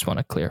restricts. I just want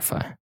to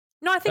clarify.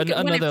 No, I think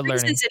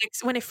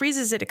when it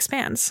freezes, it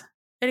expands.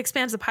 It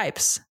expands the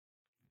pipes.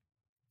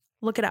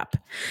 Look it up.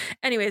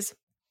 Anyways.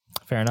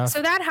 Fair enough.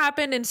 So that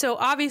happened. And so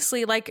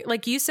obviously,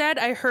 like you said,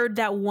 I heard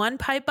that one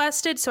pipe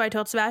busted. So I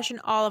told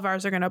Sebastian, all of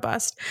ours are going to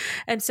bust.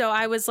 And so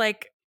I was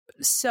like,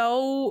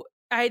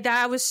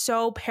 I was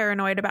so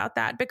paranoid about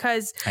that,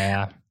 because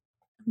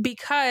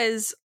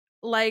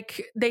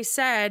like they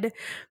said,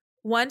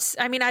 once,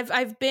 I mean,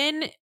 I've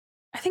been,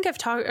 I think I've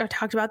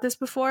talked about this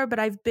before, but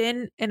I've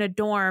been in a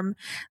dorm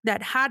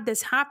that had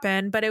this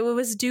happen, but it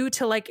was due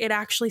to like it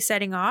actually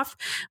setting off.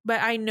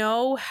 But I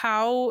know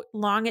how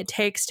long it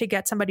takes to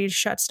get somebody to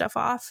shut stuff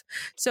off.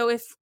 So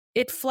if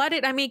it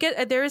flooded, I mean,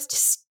 there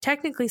is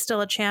technically still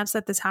a chance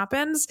that this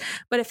happens,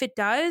 but if it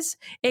does,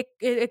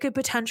 it could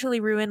potentially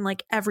ruin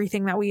like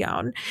everything that we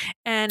own.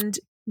 And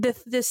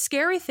the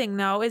scary thing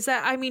though is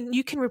that, I mean,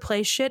 you can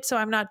replace shit, so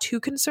I'm not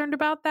too concerned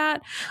about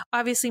that.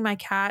 Obviously my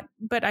cat,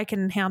 but I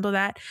can handle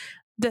that.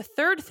 The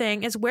third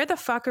thing is, where the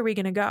fuck are we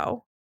going to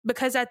go?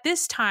 Because at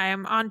this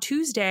time on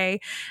Tuesday,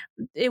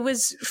 it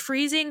was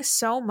freezing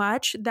so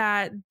much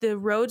that the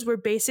roads were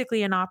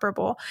basically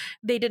inoperable.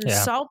 They didn't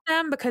salt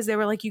them because they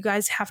were like, you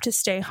guys have to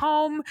stay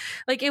home.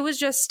 Like, it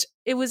was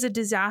a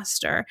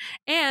disaster.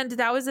 And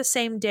that was the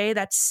same day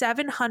that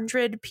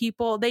 700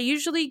 people,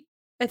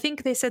 I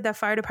think they said that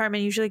fire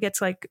department usually gets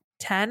like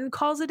 10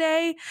 calls a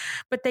day,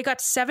 but they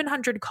got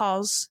 700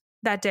 calls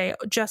that day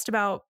just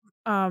about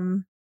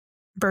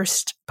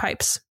burst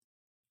pipes.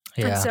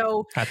 And Yeah.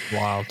 so That's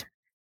wild.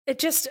 it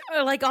just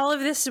like all of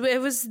this,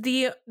 it was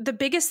the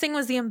biggest thing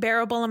was the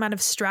unbearable amount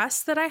of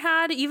stress that I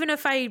had. Even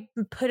if I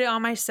put it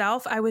on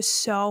myself, I was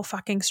so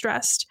fucking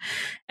stressed.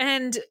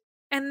 And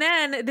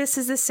then this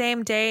is the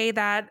same day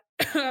that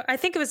I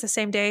think it was the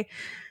same day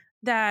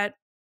that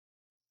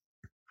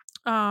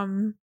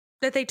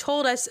that they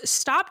told us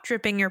stop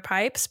dripping your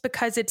pipes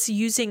because it's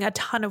using a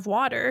ton of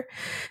water,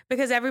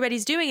 because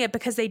everybody's doing it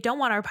because they don't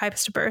want our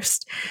pipes to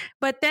burst.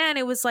 But then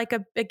it was like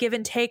a give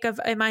and take of,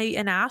 am I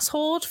an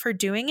asshole for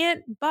doing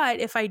it? But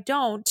if I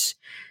don't,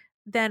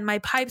 then my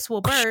pipes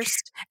will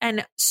burst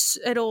and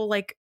it'll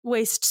like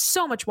waste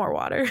so much more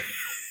water.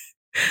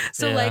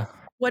 So like, Yeah.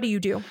 what do you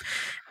do?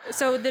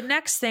 So the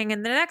next thing,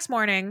 and the next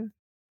morning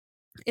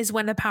is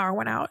when the power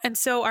went out. And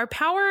so our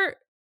power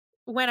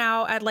went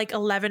out at like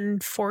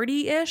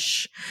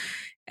 11:40-ish.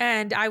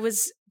 And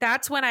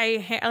that's when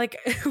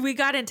we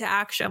got into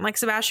action. Like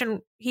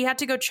Sebastian, he had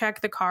to go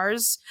check the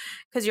cars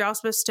because you're all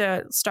supposed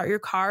to start your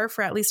car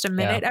for at least a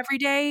minute every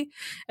day.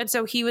 And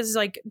so he was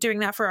like doing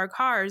that for our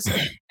cars.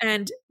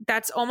 And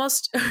that's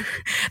almost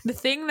the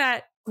thing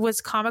that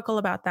was comical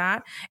about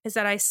that is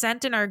that I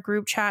sent in our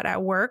group chat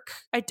at work.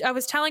 I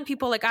was telling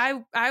people like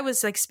I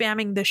was like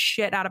spamming the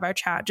shit out of our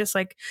chat, just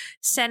like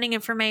sending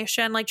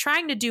information, like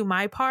trying to do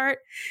my part.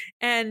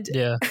 And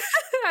Yeah.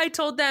 I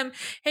told them,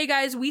 hey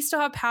guys, we still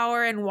have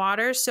power and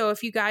water. So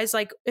if you guys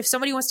like, if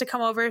somebody wants to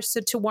come over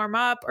to warm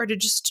up or to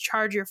just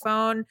charge your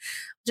phone,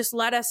 just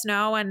let us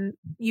know and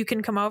you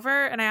can come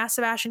over. And I asked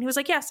Sebastian, he was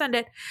like, yeah, send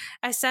it.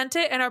 I sent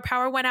it and our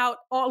power went out,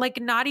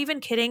 like not even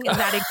kidding,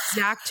 that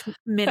exact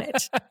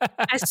minute.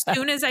 As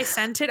soon as I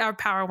sent it, our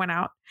power went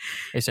out.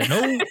 They said,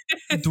 no.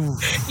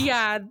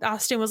 Yeah.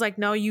 Austin was like,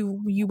 no, you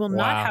will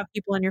not have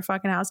people in your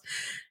fucking house.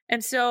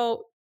 And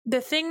so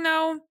the thing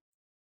though,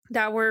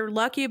 that we're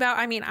lucky about,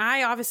 I mean,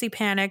 I obviously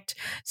panicked.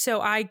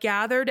 So I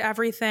gathered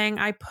everything.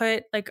 I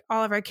put like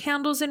all of our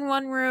candles in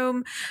one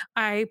room.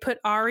 I put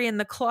Ari in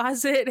the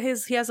closet.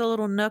 He has a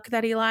little nook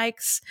that he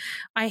likes.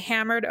 I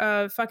hammered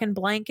a fucking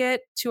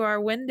blanket to our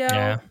window.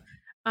 Yeah.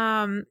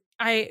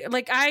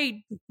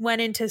 I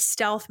went into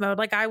stealth mode.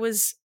 Like I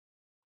was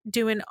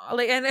doing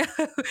like,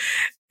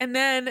 and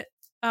then,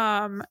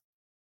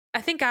 I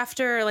think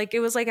after like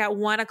it was like at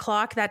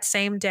 1:00 that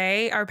same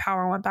day, our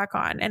power went back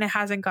on and it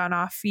hasn't gone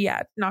off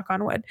yet. Knock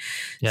on wood.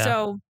 Yeah.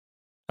 So,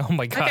 oh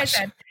my gosh. like I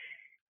said,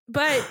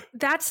 but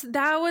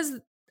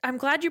I'm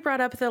glad you brought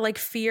up the like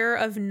fear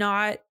of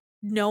not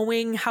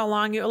knowing how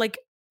long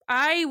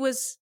I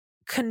was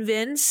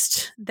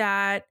convinced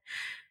that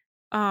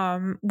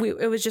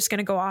it was just going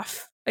to go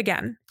off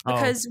again,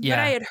 because what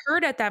I had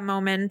heard at that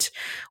moment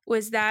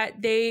was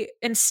that they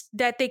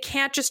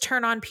can't just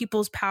turn on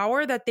people's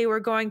power, that they were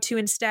going to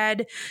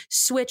instead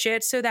switch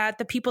it so that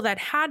the people that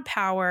had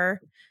power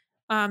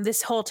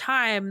this whole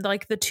time,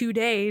 like the 2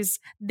 days,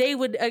 they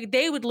would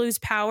lose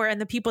power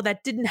and the people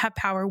that didn't have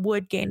power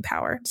would gain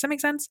power. Does that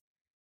make sense?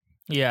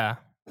 Yeah.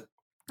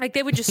 Like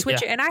they would just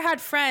switch it. And I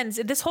had friends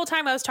this whole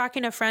time. I was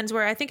talking to friends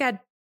where I think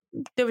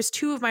there was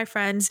 2 of my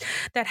friends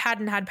that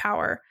hadn't had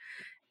power.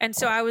 And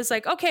so I was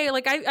like, okay,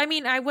 like, I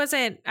mean, I was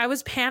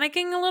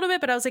panicking a little bit,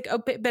 but I was like, oh,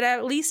 but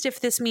at least if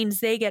this means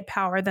they get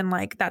power, then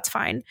like, that's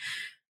fine.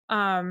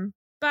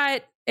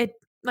 But it,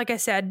 like I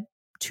said,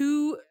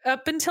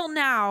 up until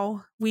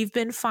now, we've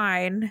been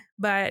fine,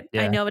 but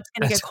I know it's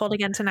going to get cold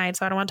again tonight.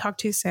 So I don't want to talk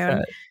too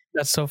soon.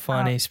 That's so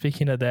funny.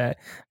 Speaking of that,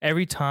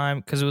 every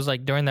time, because it was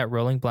like during that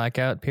rolling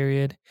blackout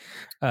period,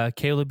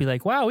 Kayla would be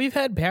like, wow, we've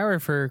had power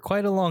for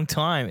quite a long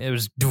time. It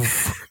was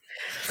doof.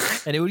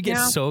 And it would get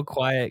so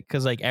quiet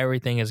because like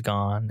everything is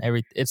gone.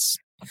 It's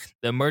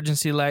the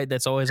emergency light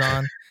that's always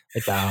on.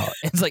 It's out.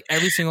 It's like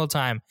every single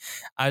time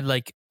I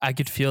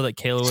could feel that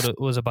Kayla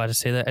was about to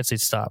say that. I'd say,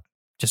 stop.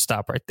 Just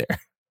stop right there.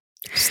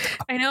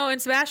 Stop. I know.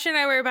 And Sebastian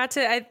and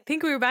I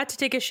think we were about to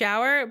take a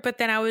shower, but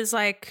then I was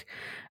like,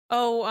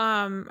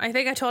 I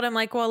think I told him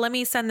like, well, let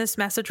me send this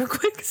message real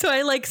quick. So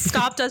I like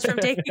stopped us from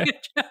taking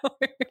a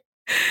shower.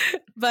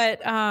 But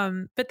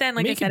then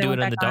like I said, do it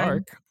in the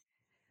dark.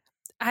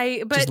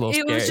 But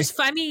it was just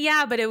funny.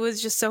 Yeah, but it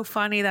was just so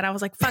funny that I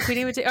was like, fuck, we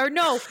didn't even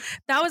no,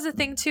 that was the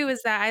thing too,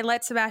 is that I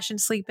let Sebastian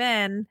sleep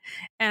in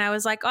and I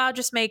was like, oh,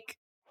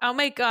 I'll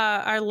make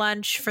our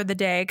lunch for the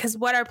day. Cause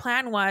what our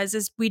plan was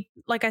is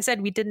like I said,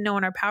 we didn't know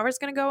when our power is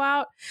going to go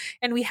out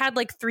and we had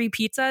like 3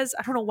 pizzas.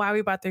 I don't know why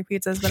we bought 3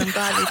 pizzas, but I'm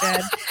glad we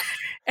did.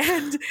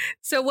 And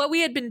so what we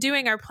had been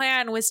doing, our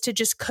plan was to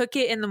just cook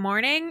it in the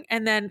morning.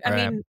 And then, I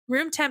mean,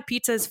 room temp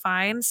pizza is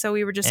fine. So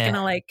we were just going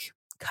to like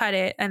cut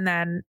it and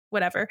then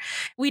whatever.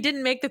 We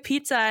didn't make the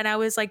pizza and I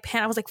was like,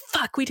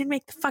 fuck, we didn't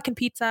make the fucking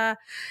pizza.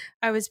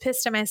 I was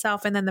pissed at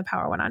myself and then the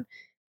power went on.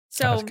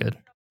 So that's good.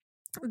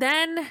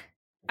 Then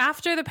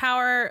after the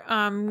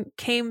power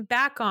came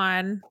back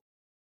on,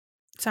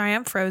 sorry,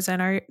 I'm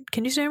frozen.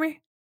 Can you hear me?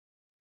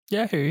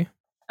 Yeah, I hear you.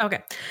 Okay.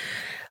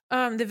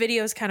 The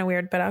video is kind of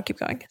weird, but I'll keep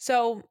going.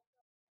 So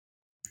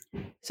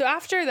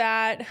after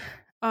that,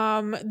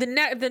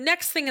 the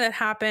next thing that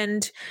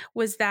happened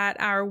was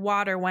that our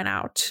water went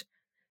out.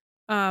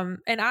 And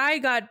I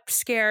got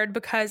scared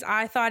because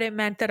I thought it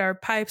meant that our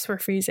pipes were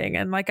freezing.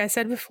 And like I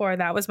said before,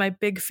 that was my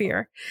big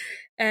fear.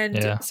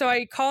 And so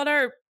I called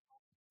our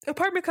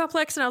apartment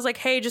complex and I was like,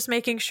 hey, just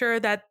making sure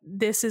that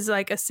this is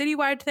like a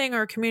citywide thing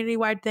or a community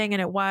wide thing.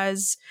 And it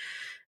was.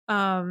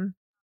 But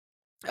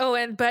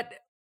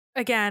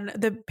again,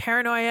 the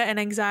paranoia and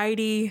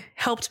anxiety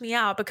helped me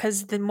out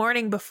because the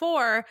morning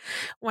before,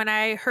 when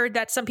I heard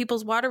that some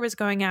people's water was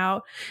going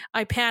out,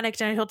 I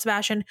panicked and I told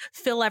Sebastian,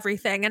 fill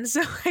everything. And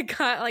so I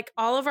got like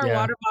all of our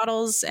water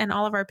bottles and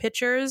all of our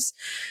pitchers.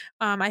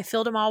 I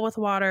filled them all with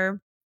water.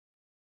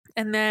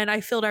 And then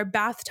I filled our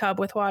bathtub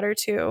with water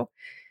too.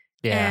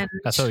 Yeah, and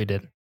that's what we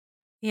did.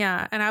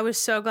 Yeah. And I was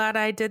so glad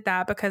I did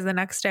that because the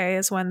next day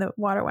is when the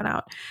water went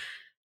out.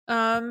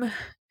 And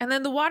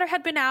then the water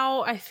had been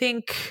out, I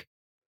think,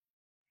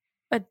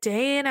 a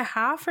day and a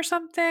half or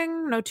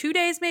something. No, 2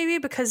 days maybe,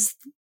 because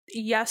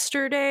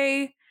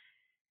yesterday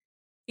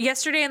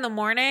in the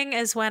morning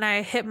is when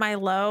I hit my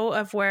low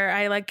of where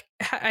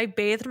I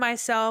bathed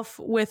myself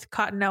with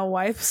Cottonelle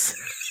wipes.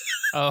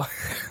 Oh,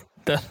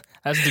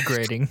 that's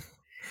degrading.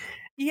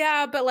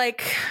 Yeah, but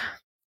like,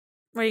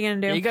 what are you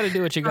gonna do? You got to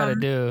do what you got to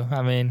do.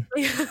 I mean,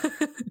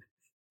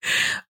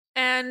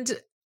 and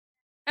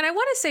I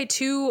want to say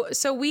too,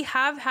 so we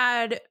have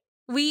had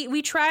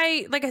we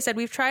try, like I said,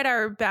 we've tried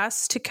our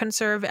best to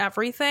conserve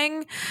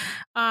everything.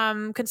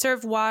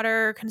 Conserve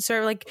water,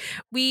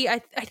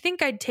 I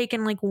think I'd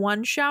taken like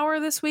one shower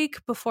this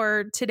week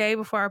before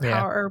our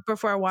power or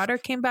before our water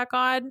came back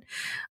on.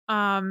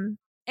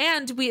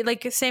 And we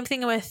like same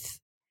thing with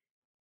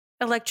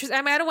electricity.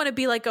 I mean, I don't want to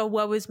be like a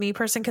woe is me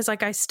person because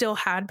like I still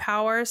had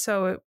power,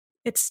 so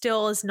it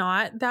still is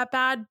not that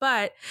bad,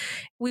 but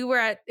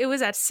it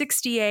was at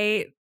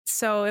 68.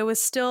 So it was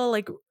still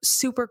like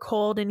super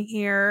cold in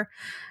here.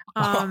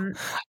 I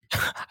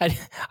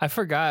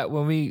forgot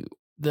when we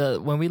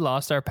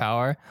lost our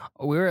power,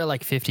 we were at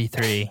like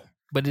 53,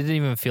 but it didn't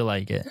even feel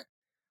like it.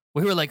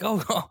 We were like,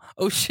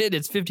 oh shit,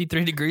 it's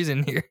 53 degrees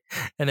in here.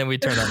 And then we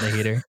turned on the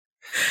heater.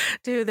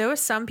 Dude, there was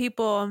some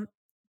people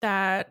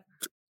that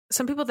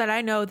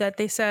I know that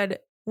they said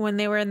when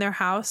they were in their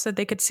house that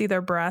they could see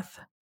their breath.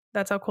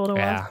 That's how cold it was.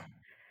 Yeah.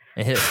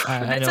 It hit,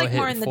 I know like it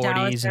more hit in the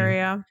Dallas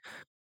area.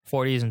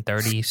 40s and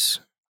 30s,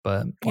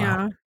 but wow.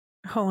 Yeah.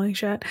 Holy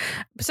shit.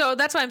 So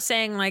that's why I'm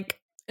saying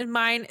like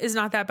mine is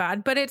not that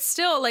bad, but it's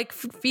still like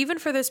even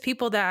for those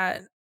people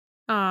that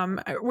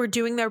were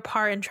doing their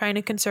part and trying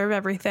to conserve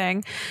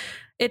everything,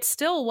 it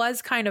still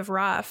was kind of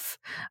rough.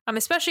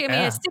 Especially, I mean,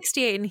 it's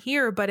 68 in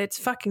here, but it's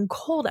fucking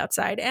cold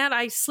outside and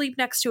I sleep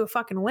next to a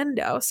fucking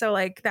window. So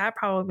like that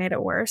probably made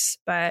it worse,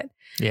 but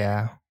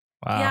yeah.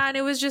 Wow. Yeah. And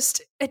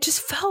it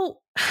just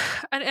felt,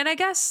 and I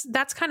guess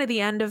that's kind of the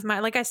end of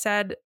like I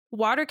said,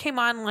 water came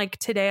on like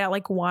today at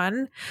like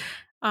 1.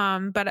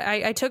 But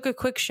I took a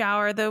quick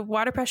shower. The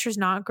water pressure is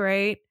not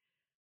great.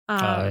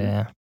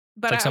 Yeah.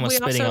 But it's like someone's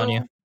spitting on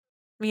you.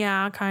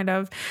 Yeah, kind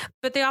of.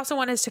 But they also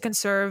want us to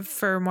conserve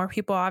for more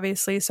people,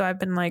 obviously. So I've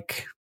been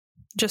like,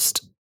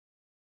 just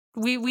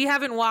we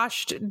haven't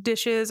washed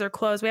dishes or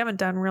clothes. We haven't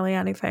done really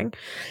anything.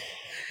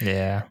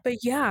 Yeah.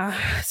 But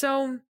yeah,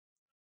 so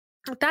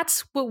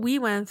that's what we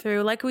went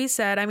through. Like we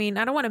said, I mean,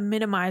 I don't want to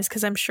minimize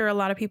because I'm sure a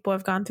lot of people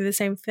have gone through the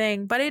same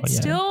thing. But it's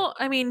still,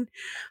 I mean,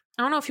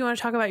 I don't know if you want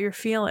to talk about your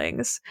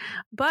feelings,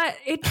 but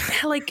it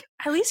like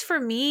at least for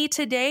me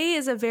today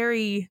is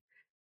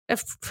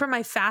for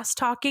my fast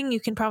talking,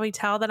 you can probably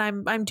tell that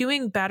I'm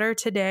doing better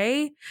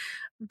today,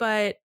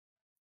 but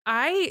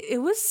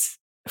it was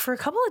for a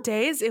couple of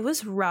days, it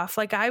was rough.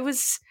 Like I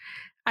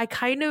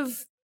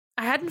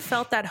hadn't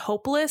felt that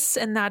hopeless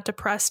and that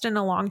depressed in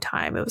a long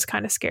time. It was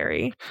kind of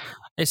scary.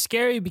 It's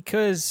scary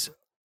because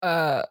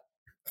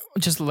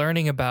just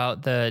learning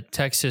about the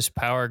Texas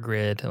power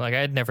grid, like I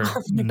had never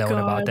known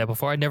about that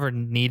before. I never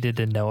needed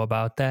to know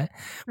about that.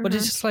 But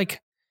it's just like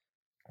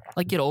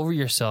get over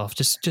yourself.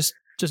 Just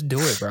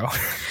do it, bro.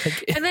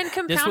 And then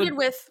compounded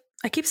with,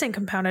 I keep saying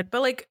compounded,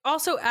 but like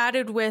also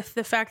added with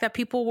the fact that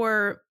people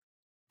were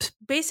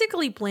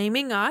basically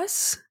blaming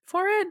us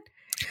for it.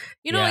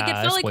 You know, like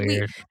it felt like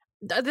weird.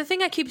 The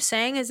thing I keep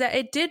saying is that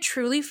it did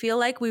truly feel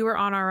like we were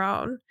on our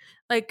own.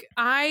 Like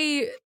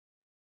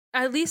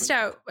at least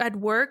at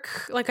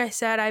work, like I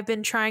said, I've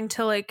been trying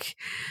to like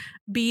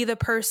be the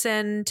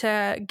person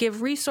to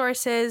give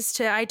resources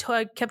to, I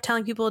kept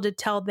telling people to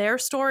tell their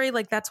story.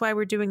 Like that's why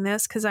we're doing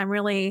this. Cause I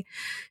really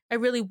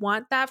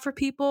want that for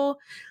people.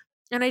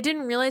 And I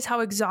didn't realize how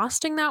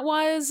exhausting that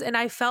was. And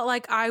I felt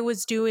like I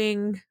was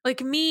doing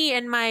like me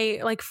and my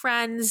like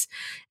friends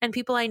and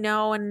people I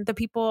know and the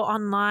people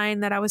online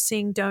that I was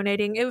seeing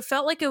donating. It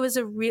felt like it was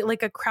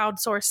like a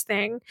crowdsourced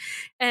thing.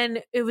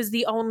 And it was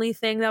the only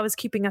thing that was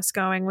keeping us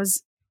going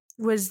was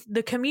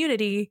the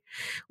community,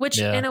 which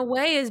in a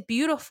way is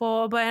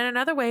beautiful, but in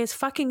another way is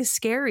fucking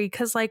scary.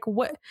 Cause like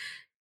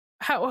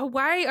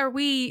why are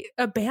we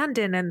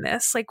abandoned in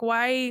this? Like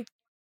why?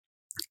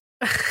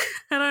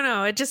 I don't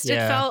know. It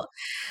felt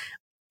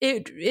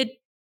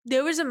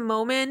there was a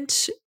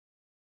moment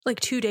like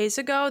 2 days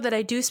ago that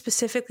I do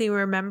specifically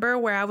remember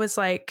where I was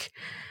like,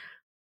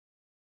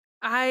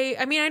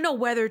 I mean, I know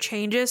weather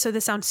changes, so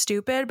this sounds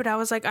stupid, but I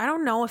was like, I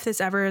don't know if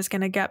this ever is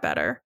going to get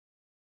better.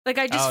 Like,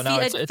 I just Oh no, feel,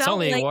 it it's felt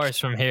only like worse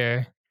from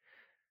here.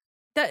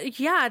 that.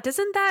 Yeah.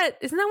 Isn't that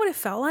what it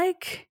felt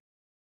like?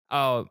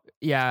 Oh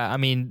yeah, I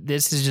mean,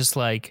 this is just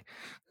like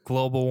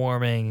global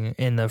warming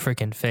in the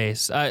freaking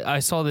face. I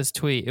saw this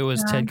tweet. It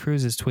was Yeah. Ted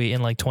Cruz's tweet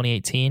in like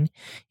 2018.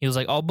 He was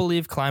like, "I'll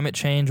believe climate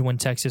change when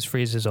Texas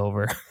freezes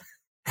over."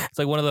 It's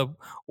like one of the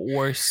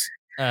worst,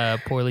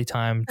 poorly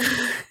timed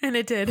And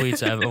it did.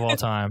 tweets of all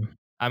time.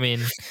 I mean,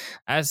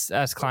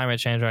 that's climate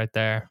change right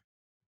there.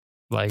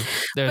 Like,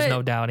 there's But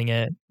no doubting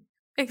it.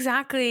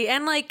 exactly.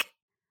 And like,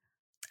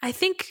 I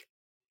think,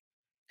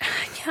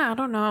 yeah, I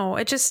don't know.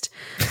 It,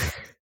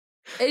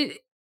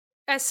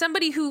 as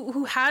somebody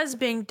who has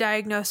been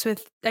diagnosed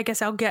with, I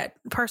guess I'll get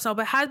personal,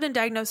 but has been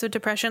diagnosed with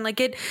depression, like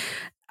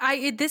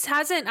I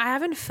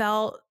haven't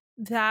felt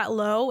that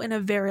low in a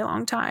very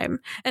long time.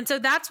 And so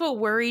that's what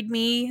worried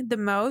me the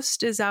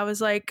most, is I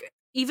was like,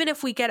 even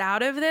if we get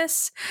out of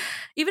this,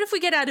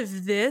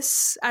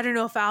 I don't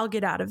know if I'll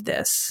get out of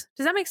this.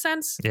 Does that make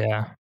sense?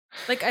 Yeah.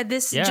 Like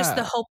this, just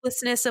the Yeah.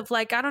 hopelessness of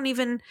like,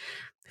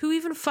 who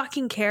even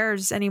fucking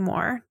cares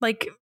anymore?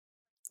 Like,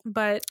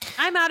 but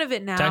I'm out of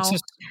it now. Texas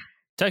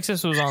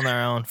Texas was on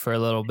their own for a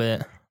little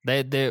bit.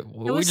 It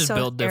We was just so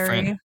built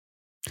different.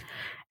 scary.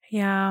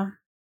 Yeah.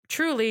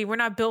 Truly, we're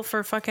not built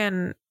for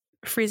fucking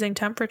freezing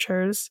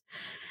temperatures.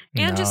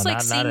 And No, just like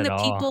not seeing at the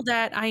all. people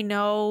that I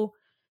know,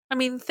 I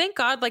mean, thank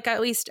God, like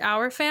at least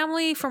our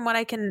family, from what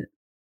I can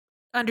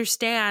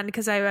understand,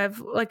 because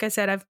I've, like I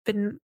said, I've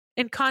been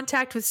in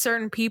contact with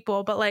certain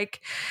people, but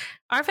like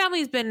our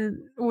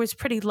was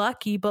pretty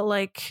lucky, but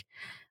like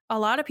a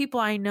lot of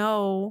people I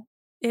know,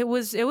 it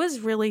was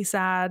really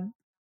sad.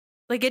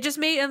 Like it just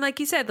made, and like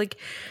you said, like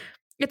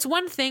it's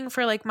one thing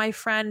for like my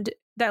friend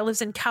that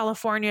lives in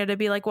California to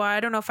be like, well,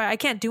 I don't know if I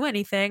can't do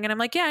anything. And I'm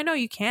like, yeah, I know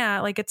you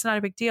can't. Like, it's not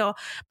a big deal.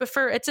 But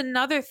it's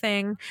another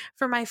thing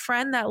for my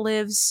friend that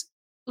lives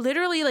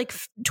literally like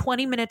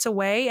 20 minutes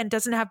away and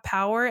doesn't have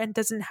power and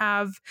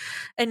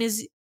and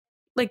is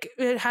like,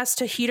 it has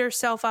to heat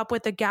herself up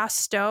with a gas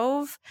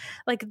stove.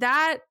 Like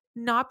that,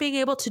 not being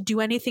able to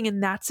do anything in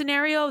that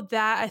scenario,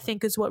 that I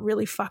think is what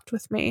really fucked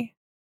with me.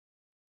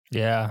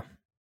 Yeah.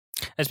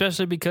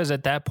 Especially because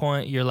at that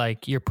point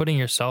you're putting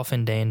yourself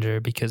in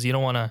danger because you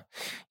don't want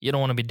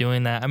to be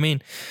doing that. I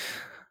mean,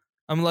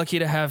 I'm lucky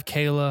to have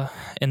Kayla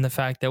in the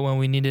fact that when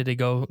we needed to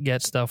go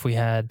get stuff, we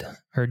had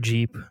her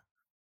Jeep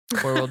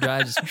 4-wheel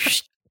drive.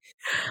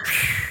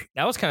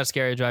 That was kind of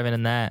scary driving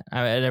in that.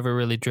 I'd never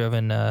really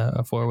driven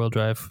a 4-wheel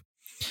drive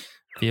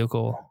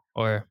vehicle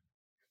or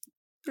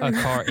a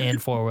car in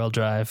 4-wheel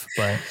drive,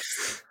 but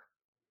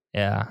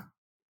yeah,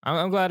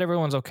 I'm glad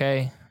everyone's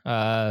okay.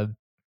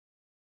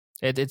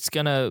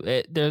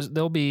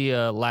 There'll be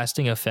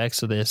lasting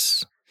effects of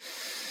this,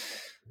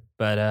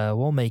 but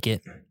we'll make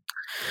it.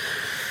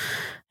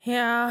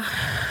 Yeah.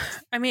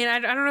 I mean, I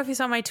don't know if you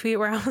saw my tweet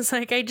where I was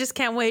like, I just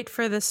can't wait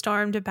for the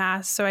storm to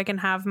pass so I can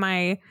have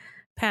my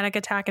panic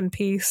attack in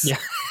peace. Yeah.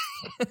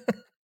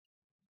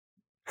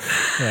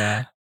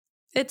 Yeah.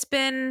 It's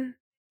been,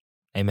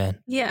 Amen.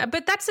 yeah,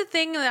 but that's the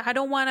thing that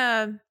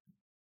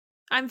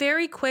I'm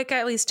very quick,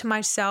 at least to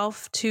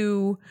myself,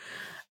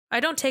 I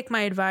don't take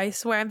my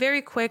advice, where I'm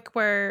very quick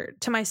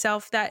to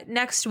myself that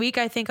next week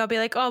I think I'll be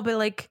like, oh, but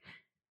like,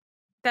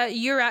 that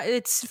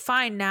it's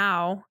fine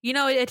now. You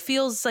know, it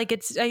feels like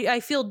I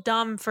feel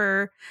dumb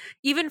for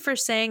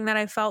saying that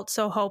I felt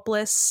so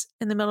hopeless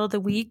in the middle of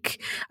the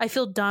week. I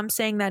feel dumb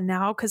saying that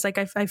now because like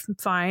I'm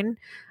fine.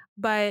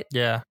 But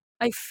Yeah.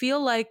 I feel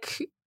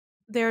like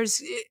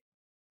there's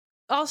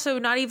also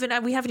not even,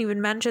 we haven't even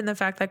mentioned the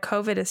fact that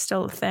COVID is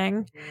still a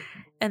thing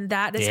and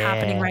that is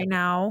happening right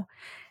now.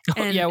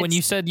 And yeah, when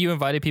you said you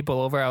invited people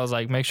over, I was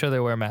like, make sure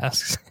they wear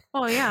masks.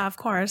 oh yeah, of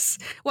course.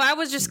 Well, I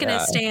was just gonna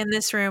stay in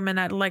this room and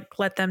I'd like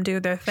let them do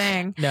their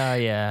thing. No,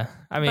 yeah.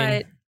 I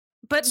mean,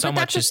 but so that's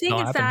much the is thing, still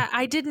is happening. that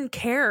I didn't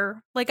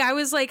care. Like I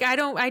was like, I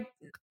don't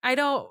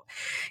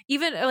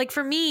even, like,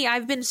 for me,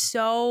 I've been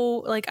so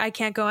like, I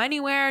can't go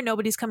anywhere,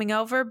 nobody's coming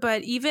over.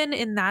 But even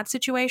in that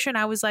situation,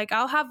 I was like,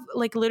 I'll have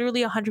like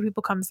literally 100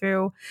 people come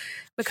through,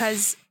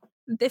 because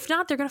if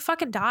not, they're gonna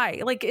fucking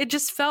die. Like it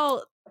just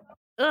felt,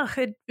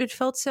 it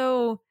felt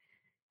so,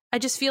 I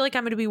just feel like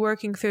I'm going to be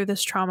working through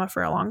this trauma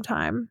for a long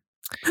time.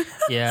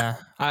 Yeah,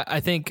 I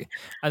think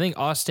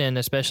Austin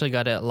especially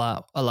got it a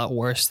lot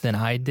worse than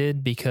I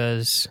did,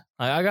 because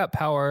I got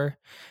power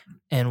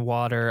and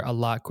water a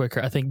lot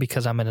quicker. I think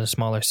because I'm in a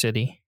smaller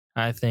city.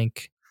 I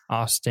think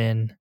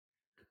Austin,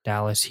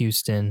 Dallas,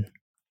 Houston,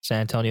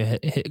 San Antonio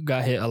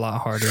got hit a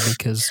lot harder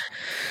because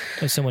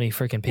there's so many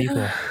freaking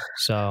people.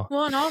 So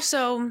well, and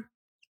also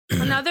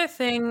another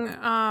thing,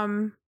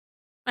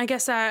 I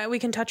guess that we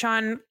can touch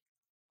on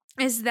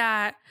is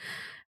that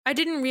I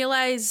didn't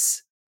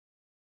realize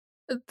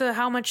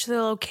how much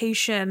the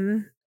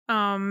location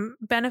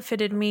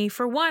benefited me.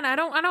 For one, I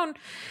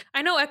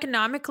know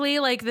economically,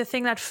 like the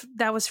thing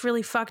that was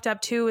really fucked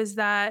up too is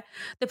that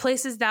the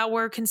places that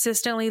were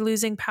consistently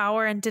losing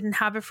power and didn't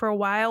have it for a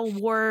while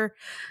were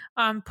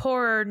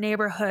poorer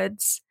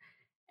neighborhoods.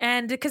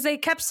 And because they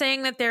kept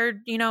saying that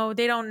they're,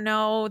 they don't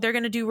know, they're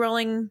going to do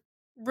rotating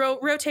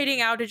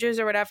outages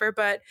or whatever,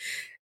 but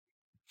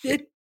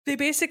they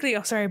basically,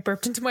 oh, sorry, I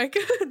burped into Mike.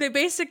 They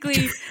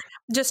basically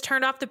just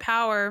turned off the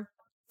power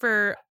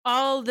for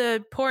all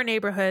the poor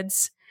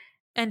neighborhoods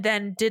and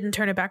then didn't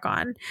turn it back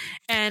on.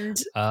 And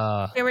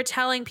they were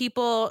telling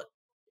people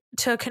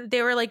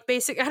they were like I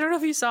don't know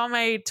if you saw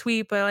my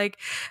tweet, but like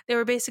they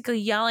were basically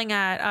yelling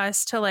at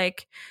us to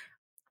like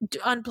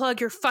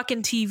unplug your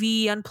fucking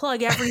TV,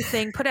 unplug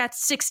everything, put it at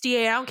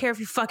 68. I don't care if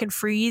you fucking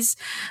freeze.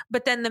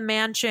 But then the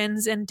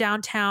mansions in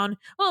downtown,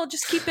 well,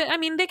 just keep it. I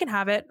mean, they can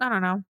have it. I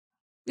don't know.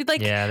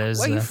 Like,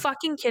 are you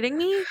fucking kidding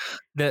me?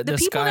 The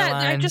people skyline.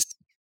 That I just,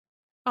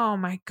 oh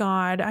my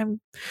God.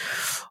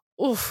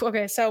 Oof.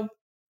 Okay. So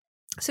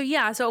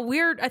yeah. So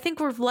I think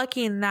we're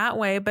lucky in that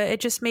way, but it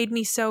just made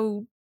me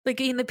so,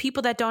 like, in the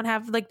people that don't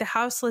have, like, the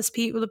houseless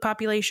people, the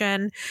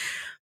population,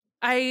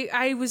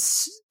 I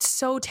was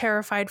so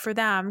terrified for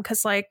them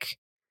because, like,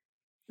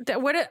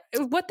 what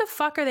the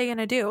fuck are they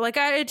gonna do? Like,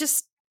 yeah.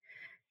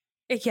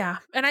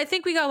 And I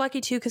think we got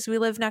lucky too because we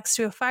live next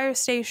to a fire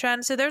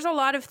station, so there's a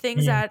lot of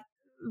things that,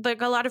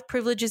 like, a lot of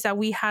privileges that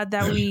we had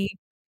that we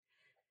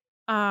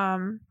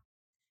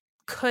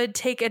could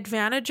take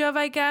advantage of,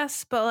 I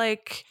guess. But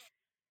like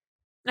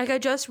I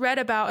just read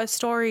about a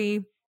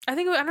story. I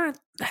think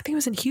it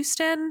was in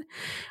Houston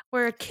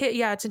where a kid.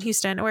 Yeah, it's in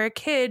Houston where a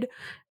kid.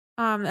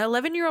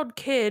 11-year-old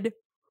kid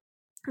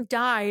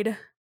died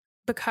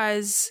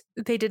because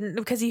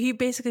he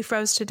basically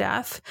froze to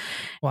death.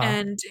 Wow.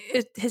 And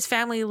his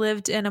family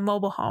lived in a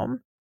mobile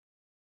home.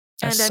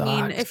 That sucks. I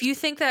mean, if you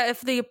think that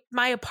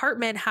my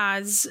apartment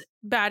has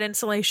bad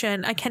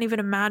insulation, I can't even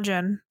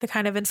imagine the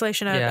kind of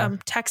insulation a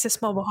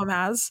Texas mobile home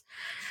has.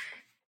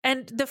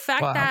 And the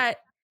fact that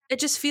it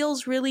just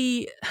feels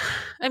really,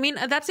 I mean,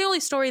 that's the only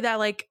story that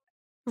like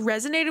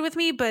resonated with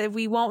me, but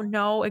we won't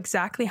know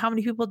exactly how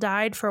many people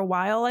died for a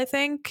while, I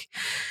think.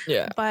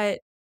 Yeah. But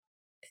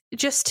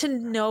just to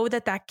know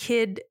that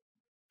kid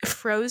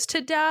froze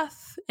to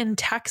death in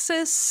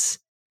Texas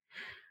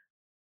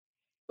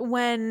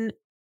when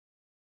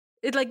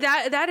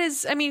that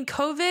is, I mean,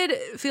 COVID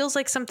feels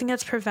like something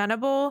that's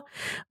preventable,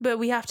 but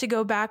we have to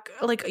go back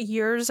like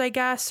years, I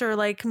guess, or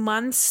like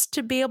months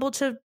to be able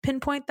to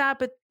pinpoint that.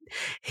 But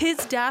his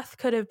death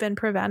could have been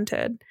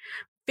prevented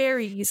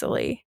very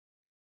easily.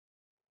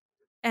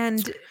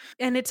 And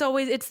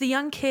it's the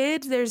young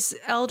kids. There's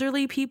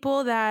elderly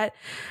people that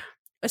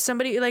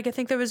somebody, like, I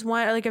think there was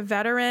one, like a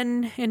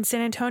veteran in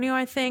San Antonio,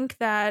 I think,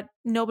 that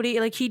nobody,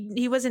 like,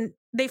 he wasn't,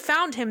 they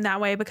found him that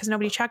way because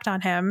nobody checked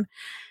on him.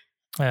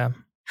 Yeah.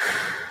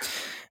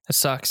 It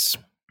sucks.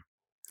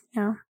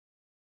 Yeah.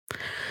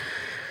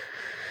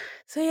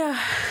 So yeah,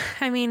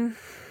 I mean,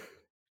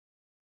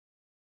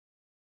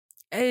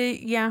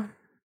 yeah,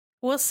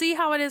 we'll see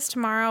how it is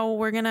tomorrow.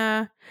 We're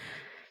gonna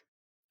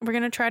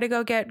try to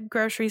go get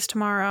groceries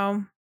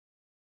tomorrow,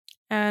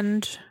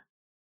 and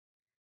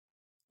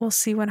we'll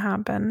see what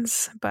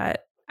happens.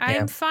 But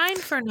I'm fine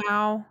for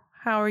now.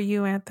 How are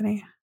you,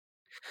 Anthony?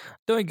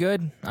 Doing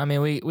good. I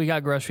mean, we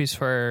got groceries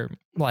for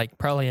like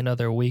probably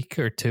another week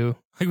or two.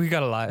 We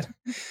got a lot.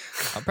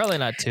 Probably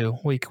not 2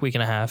 week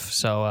and a half.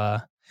 So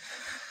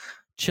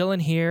chilling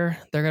here.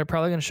 They're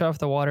probably gonna shut off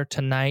the water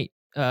tonight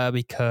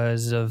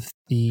because of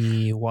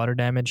the water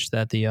damage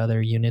that the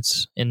other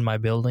units in my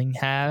building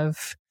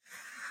have.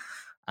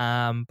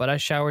 But I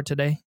showered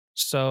today,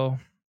 so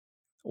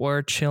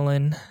we're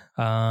chilling.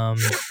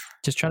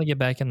 Just trying to get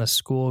back in the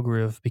school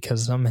groove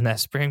because I'm in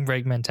that spring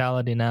break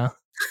mentality now.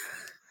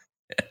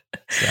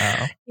 So.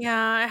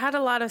 Yeah, I had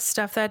a lot of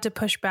stuff that I had to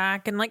push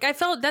back, and like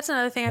that's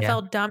another thing. I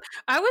felt dumb.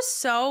 I was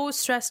so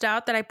stressed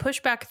out that I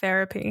pushed back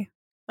therapy.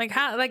 Like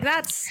how? Like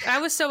I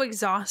was so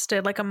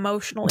exhausted, like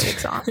emotionally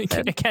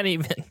exhausted. I can't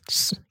even.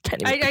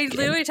 I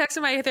literally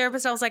texted my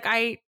therapist. I was like,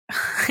 I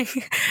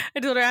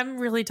told her I'm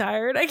really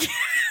tired. I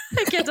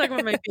can't talk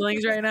about my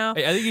feelings right now.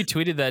 I think you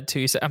tweeted that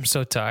too. You said I'm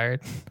so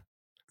tired.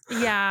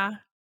 Yeah,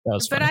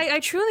 but I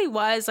truly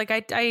was like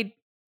I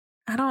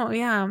don't.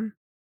 Yeah.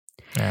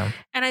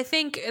 And I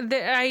think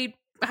that I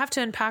have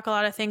to unpack a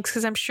lot of things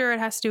because I'm sure it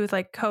has to do with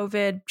like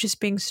COVID, just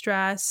being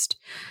stressed.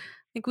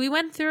 Like we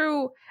went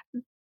through,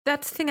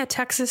 that's the thing that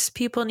Texas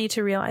people need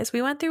to realize.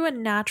 We went through a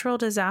natural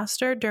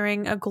disaster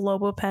during a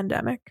global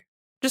pandemic.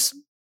 Just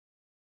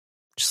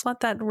let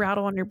that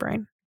rattle on your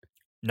brain.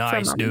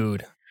 Nice,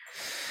 dude.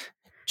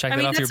 Check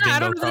that off your bingo card. I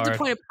don't know if it's a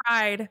point of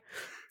pride.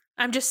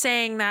 I'm just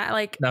saying that,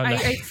 like, no.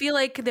 I feel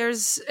like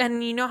there's,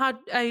 and you know how,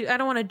 I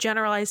don't want to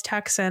generalize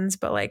Texans,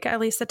 but like, at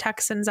least the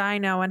Texans I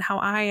know and how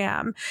I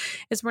am,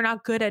 is we're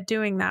not good at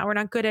doing that. We're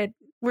not good at,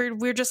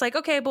 we're just like,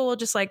 okay, but we'll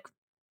just like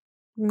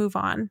move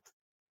on.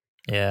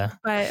 Yeah.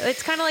 But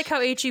it's kind of like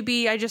how HEB,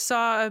 I just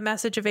saw a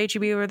message of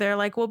HEB where they're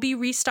like, we'll be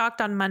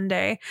restocked on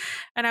Monday.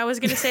 And I was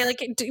going to say,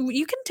 like,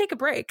 you can take a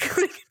break.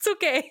 It's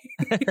okay.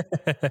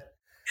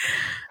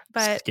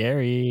 But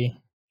scary.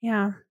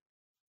 Yeah.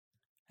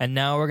 And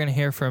now we're going to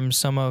hear from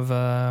some of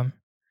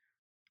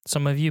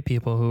you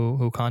people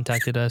who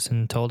contacted us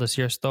and told us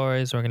your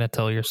stories. We're going to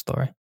tell your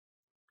story.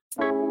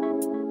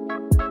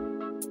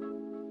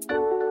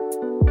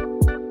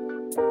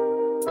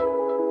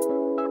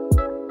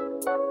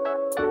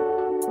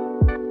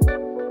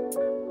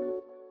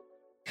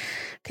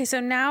 Okay, so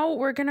now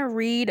we're going to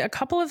read a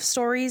couple of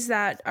stories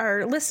that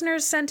our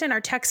listeners sent in, our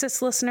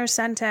Texas listeners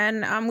sent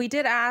in. We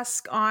did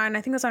ask on,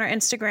 I think it was on our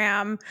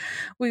Instagram,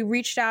 we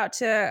reached out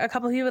to a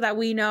couple of people that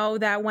we know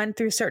that went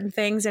through certain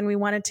things, and we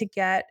wanted to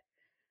get,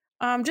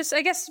 I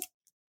guess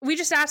we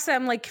just asked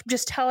them, like,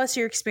 just tell us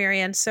your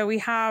experience. So we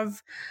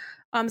have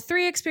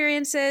 3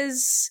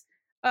 experiences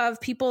of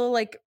people,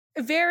 like,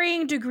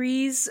 varying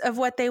degrees of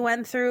what they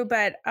went through.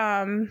 But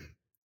I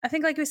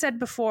think, like we said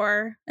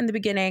before in the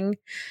beginning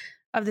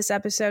of this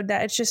episode,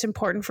 that it's just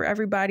important for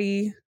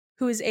everybody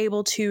who is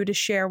able to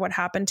share what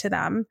happened to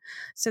them,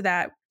 so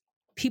that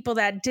people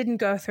that didn't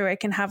go through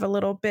it can have a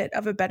little bit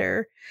of a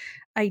better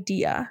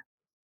idea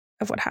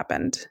of what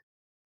happened.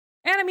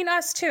 And I mean,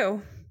 us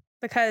too,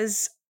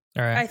 because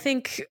I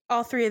think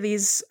all 3 of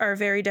these are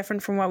very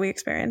different from what we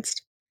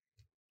experienced.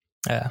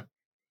 Yeah.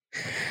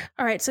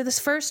 All right. So this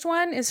first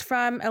one is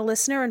from a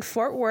listener in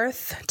Fort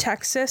Worth,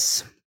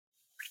 Texas.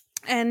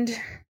 And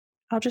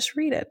I'll just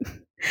read it.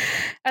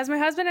 As my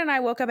husband and I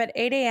woke up at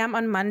 8 a.m.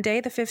 on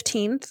Monday, the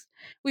 15th,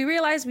 we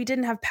realized we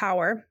didn't have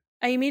power.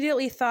 I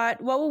immediately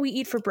thought, what will we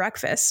eat for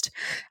breakfast?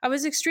 I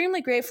was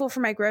extremely grateful for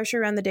my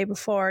grocery run the day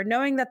before,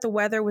 knowing that the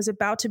weather was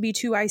about to be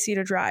too icy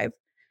to drive.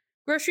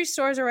 Grocery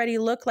stores already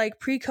look like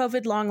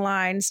pre-COVID long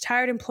lines,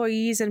 tired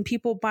employees, and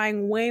people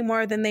buying way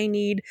more than they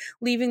need,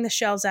 leaving the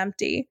shelves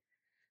empty.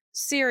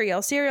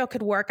 Cereal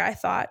could work, I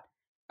thought.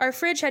 Our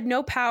fridge had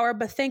no power,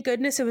 but thank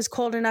goodness it was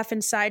cold enough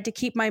inside to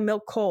keep my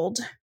milk cold.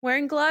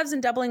 Wearing gloves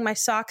and doubling my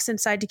socks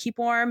inside to keep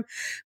warm.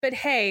 But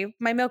hey,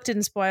 my milk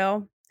didn't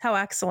spoil. How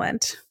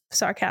excellent.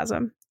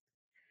 Sarcasm.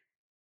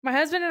 My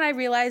husband and I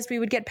realized we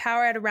would get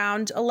power at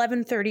around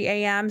 11:30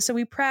 a.m., so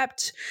we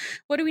prepped.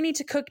 What do we need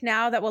to cook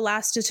now that will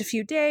last us a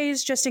few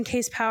days, just in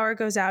case power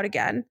goes out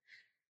again?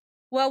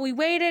 Well, we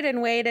waited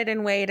and waited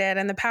and waited,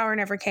 and the power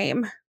never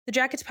came. The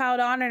jackets piled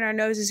on and our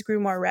noses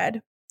grew more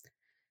red.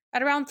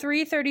 At around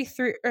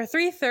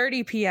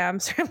 3:30 p.m.,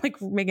 sorry, I'm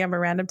like making up a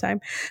random time,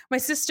 my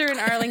sister in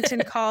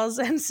Arlington calls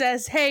and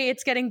says, hey,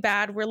 it's getting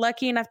bad. We're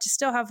lucky enough to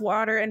still have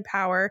water and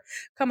power.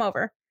 Come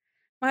over.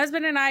 My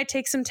husband and I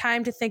take some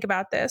time to think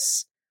about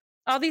this.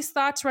 All these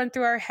thoughts run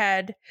through our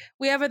head.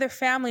 We have other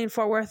family in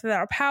Fort Worth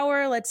without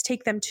power. Let's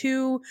take them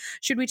too.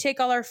 Should we take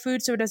all our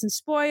food so it doesn't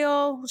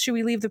spoil? Should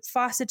we leave the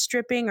faucets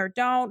dripping or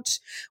don't?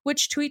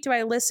 Which tweet do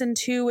I listen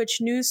to?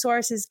 Which news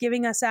source is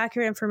giving us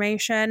accurate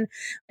information?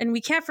 And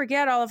we can't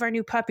forget all of our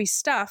new puppy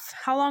stuff.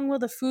 How long will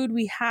the food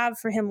we have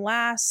for him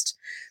last?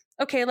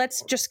 Okay,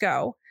 let's just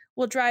go.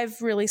 We'll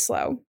drive really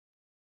slow.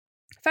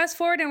 Fast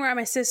forward, and we're at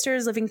my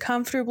sister's, living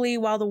comfortably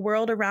while the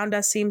world around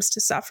us seems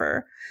to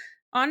suffer.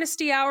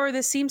 Honesty hour,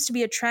 this seems to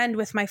be a trend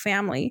with my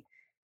family.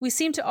 We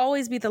seem to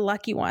always be the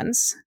lucky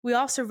ones. We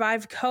all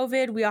survived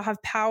COVID. We all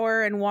have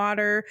power and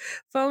water,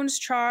 phones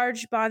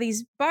charged,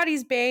 bodies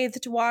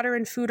bathed, water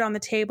and food on the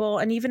table,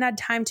 and even had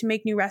time to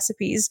make new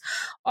recipes,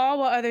 all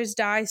while others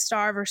die,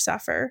 starve, or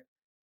suffer.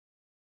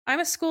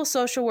 I'm a school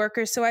social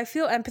worker, so I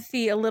feel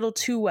empathy a little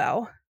too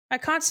well. I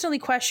constantly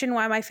question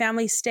why my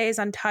family stays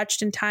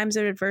untouched in times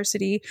of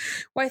adversity,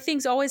 why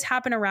things always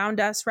happen around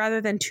us rather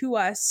than to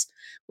us.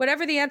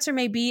 Whatever the answer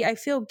may be, I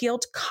feel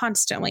guilt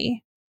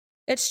constantly.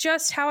 It's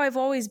just how I've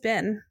always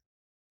been.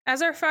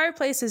 As our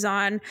fireplace is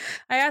on,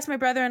 I ask my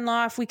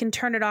brother-in-law if we can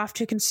turn it off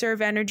to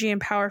conserve energy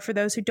and power for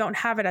those who don't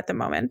have it at the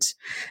moment,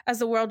 as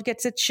the world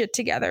gets its shit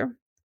together.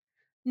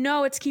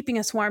 No, it's keeping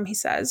us warm, he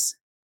says.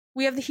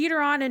 We have the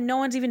heater on and no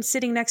one's even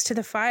sitting next to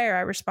the fire,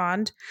 I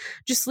respond.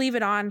 Just leave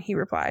it on, he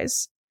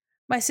replies.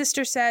 My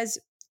sister says,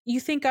 you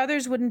think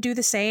others wouldn't do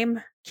the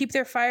same? Keep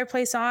their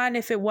fireplace on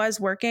if it was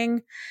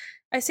working?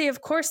 I say,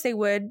 of course they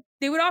would.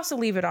 They would also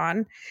leave it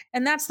on.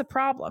 And that's the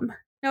problem.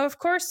 Now, of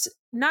course,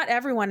 not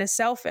everyone is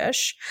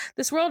selfish.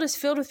 This world is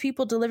filled with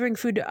people delivering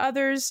food to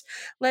others,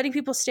 letting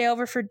people stay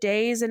over for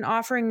days, and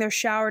offering their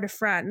shower to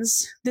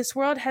friends. This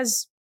world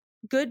has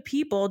good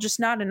people, just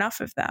not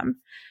enough of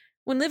them.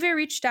 When Livia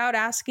reached out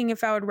asking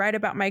if I would write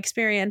about my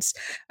experience,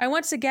 I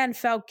once again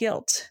felt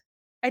guilt.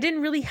 I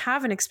didn't really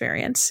have an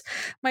experience.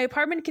 My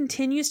apartment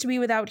continues to be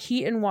without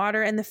heat and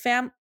water, and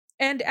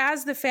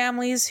as the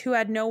families who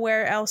had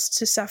nowhere else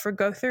to suffer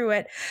go through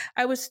it,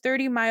 I was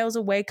 30 miles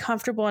away,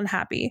 comfortable and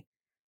happy.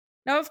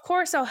 Now, of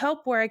course, I'll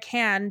help where I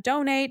can,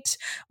 donate,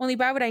 only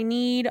buy what I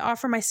need,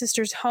 offer my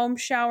sister's home,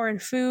 shower, and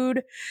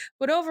food.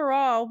 But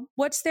overall,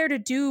 what's there to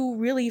do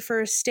really for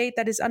a state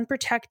that is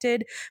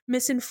unprotected,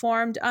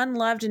 misinformed,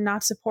 unloved, and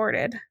not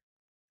supported?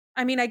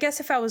 I mean, I guess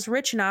if I was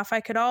rich enough,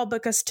 I could all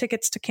book us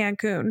tickets to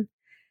Cancun.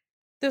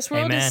 This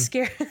world is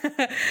scary.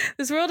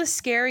 This world is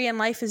scary and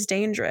life is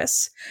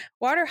dangerous.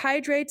 Water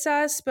hydrates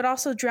us, but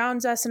also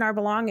drowns us in our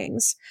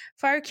belongings.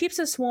 Fire keeps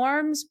us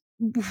warm,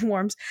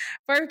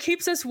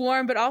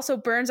 but also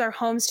burns our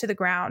homes to the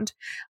ground.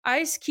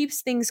 Ice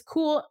keeps things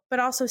cool, but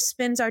also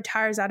spins our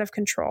tires out of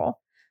control.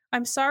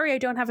 I'm sorry I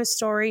don't have a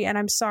story, and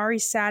I'm sorry,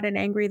 sad, and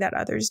angry that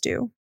others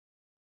do.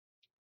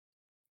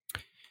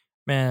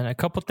 Man, a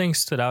couple things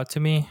stood out to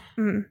me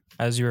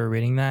as you were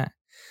reading that.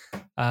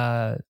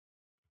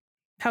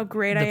 How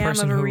great I am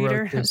of a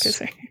reader.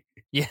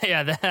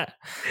 Yeah,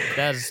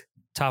 that's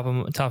top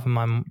of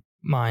my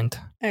mind.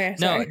 Okay,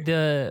 No, sorry.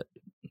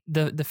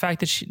 the fact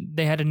that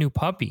they had a new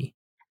puppy,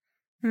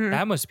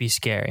 that must be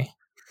scary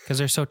because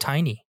they're so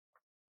tiny.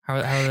 How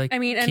are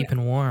they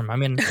keeping warm? I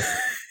mean,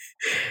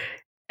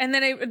 and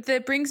then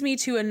that brings me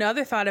to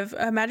another thought of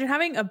imagine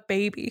having a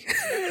baby.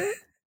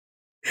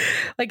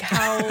 Like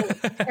how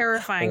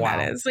terrifying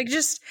that is. Like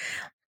just,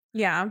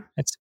 yeah.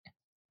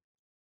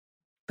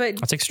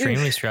 That's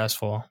extremely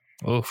stressful.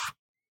 Oof.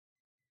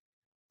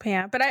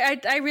 Yeah, but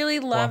I really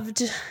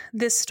loved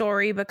this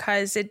story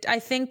because I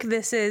think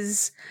this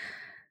is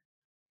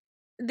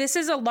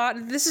a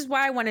lot. This is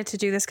why I wanted to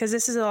do this, because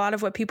this is a lot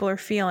of what people are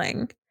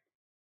feeling,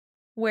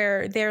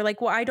 where they're like,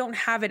 well, I don't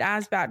have it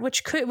as bad,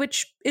 which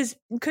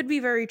could be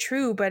very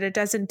true, but it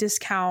doesn't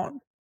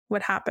discount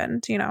what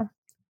happened, you know?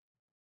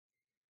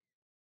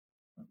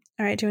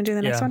 All right. Do you want to do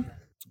the next one?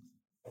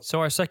 So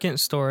our second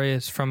story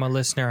is from a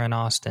listener in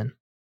Austin.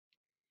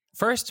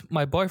 First,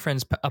 my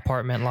boyfriend's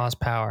apartment lost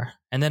power,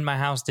 and then my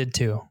house did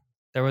too.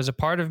 There was a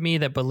part of me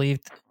that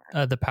believed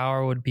the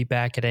power would be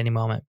back at any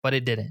moment, but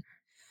it didn't.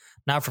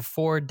 Not for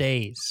 4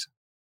 days.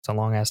 It's a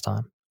long ass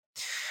time.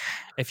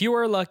 If you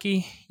were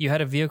lucky, you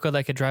had a vehicle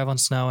that could drive on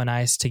snow and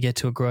ice to get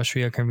to a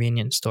grocery or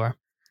convenience store.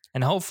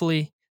 And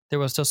hopefully, there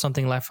was still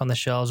something left on the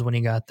shelves when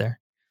you got there.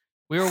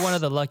 We were one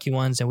of the lucky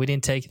ones, and we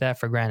didn't take that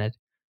for granted.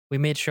 We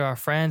made sure our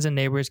friends and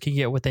neighbors could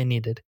get what they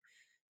needed.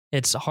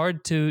 It's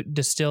hard to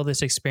distill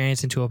this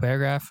experience into a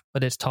paragraph,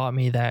 but it's taught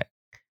me that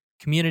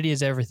community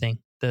is everything.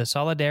 The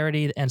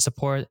solidarity and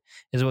support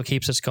is what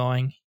keeps us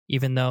going,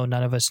 even though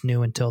none of us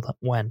knew until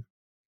when.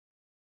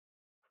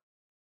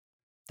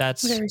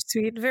 That's very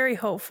sweet, very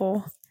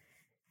hopeful.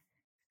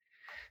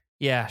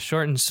 Yeah,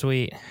 short and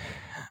sweet.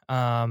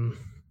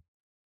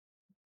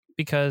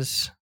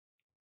 Because,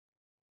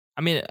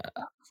 I mean,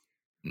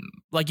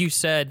 like you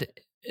said,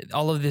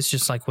 all of this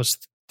just like was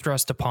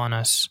thrust upon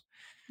us.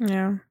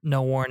 Yeah.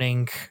 No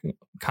warning,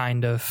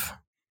 kind of.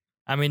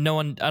 I mean,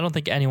 I don't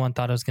think anyone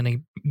thought it was going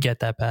to get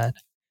that bad.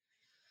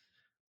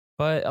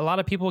 But a lot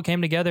of people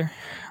came together.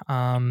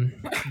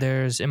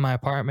 There's, in my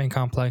apartment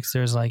complex,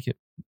 there's like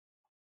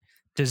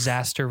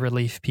disaster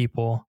relief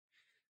people,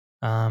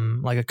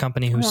 like a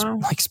company who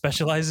like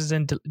specializes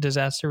in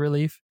disaster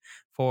relief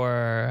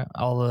for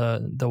all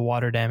the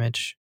water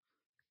damage.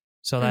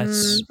 So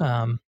that's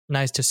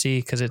nice to see,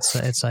 because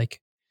it's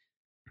like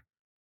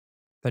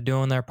they're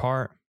doing their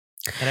part,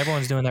 and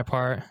everyone's doing their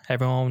part.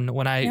 Everyone,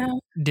 when I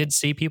did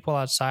see people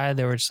outside,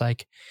 they were just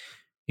like,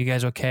 "You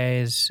guys okay?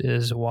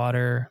 Is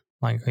water,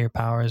 like, your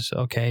power is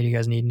okay? Do you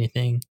guys need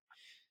anything?"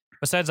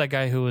 Besides that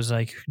guy who was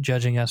like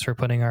judging us for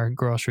putting our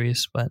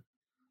groceries, but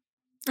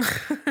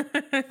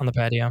on the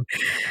patio.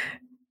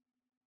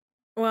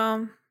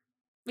 Well,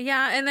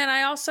 yeah, and then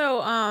I also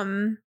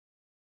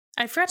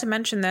I forgot to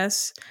mention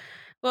this.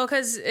 Well,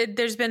 because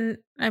there's been,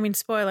 I mean,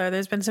 spoiler,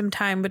 there's been some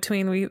time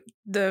between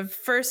the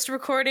first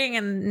recording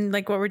and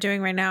like what we're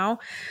doing right now.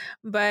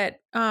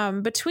 But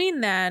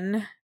between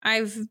then,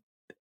 I've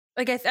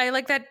like, I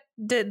like that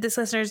this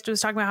listener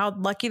was talking about how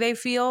lucky they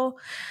feel.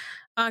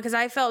 Because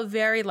I felt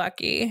very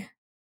lucky.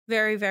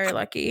 Very, very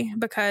lucky,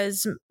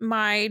 because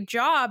my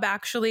job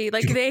actually,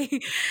 like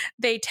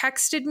they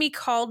texted me,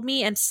 called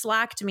me, and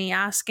Slacked me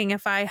asking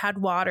if I had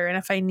water and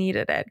if I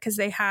needed it, because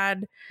they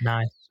had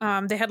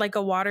like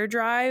a water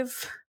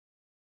drive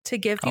to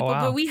give people,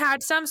 but we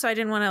had some, so I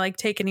didn't want to like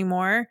take any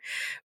more.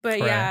 But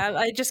yeah,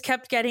 I just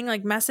kept getting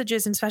like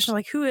messages, and especially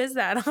like, who is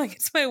that? I'm like,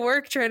 it's my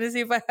work trying to see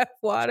if I have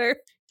water.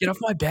 Get off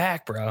my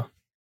back, bro.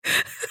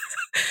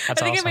 I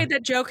think awesome. I made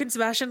that joke, and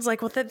Sebastian's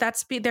like, well,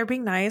 they're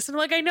being nice. And I'm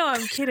like, I know,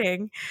 I'm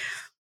kidding.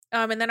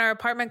 And then our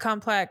apartment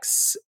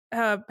complex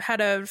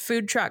had a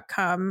food truck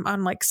come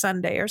on like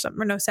Sunday or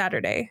something, or no,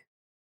 Saturday.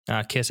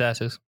 Kiss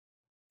asses.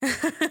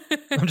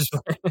 I'm just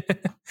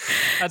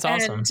That's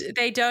awesome. And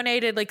they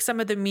donated like some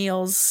of the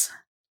meals.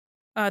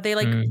 They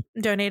like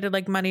donated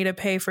like money to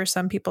pay for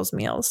some people's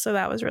meals. So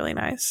that was really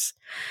nice.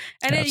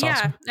 And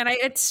awesome. And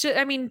it's just,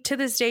 I mean, to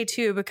this day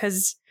too,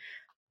 because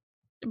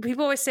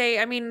people always say,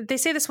 I mean, they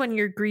say this when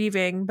you're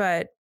grieving,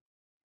 but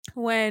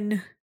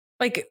when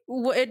like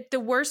the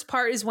worst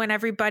part is when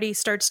everybody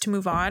starts to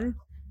move on.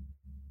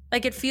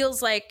 Like it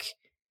feels like,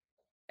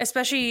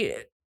 especially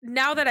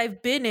now that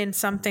I've been in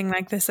something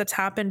like this that's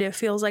happened, it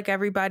feels like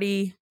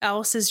everybody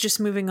else is just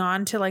moving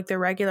on to like their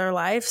regular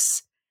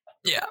lives.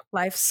 Yeah.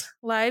 Lives.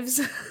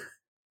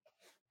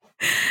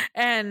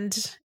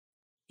 And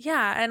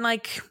yeah. And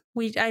like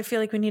I feel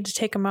like we need to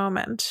take a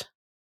moment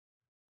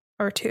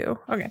or two.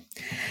 Okay.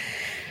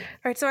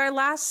 All right, so our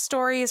last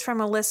story is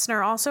from a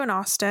listener also in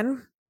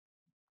Austin.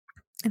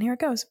 And here it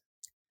goes.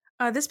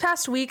 This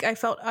past week, I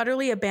felt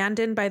utterly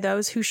abandoned by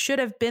those who should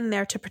have been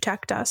there to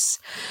protect us.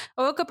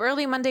 I woke up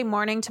early Monday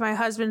morning to my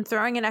husband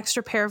throwing an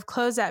extra pair of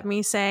clothes at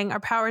me, saying, "Our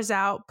power's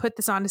out, put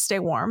this on to stay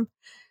warm."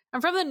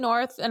 I'm from the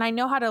north, and I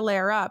know how to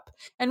layer up.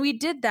 And we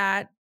did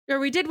that, or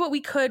we did what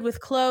we could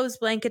with clothes,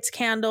 blankets,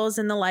 candles,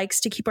 and the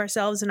likes to keep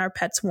ourselves and our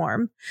pets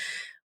warm.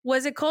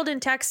 Was it cold in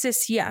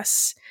Texas?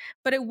 Yes.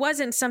 But it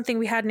wasn't something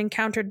we hadn't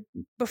encountered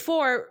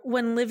before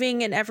when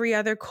living in every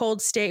other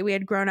cold state we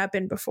had grown up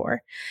in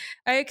before.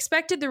 I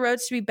expected the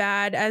roads to be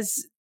bad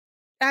as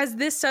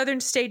this southern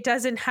state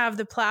doesn't have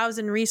the plows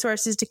and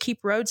resources to keep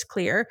roads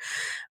clear.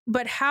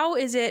 But how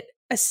is it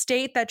a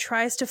state that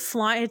tries to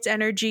flaunt its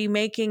energy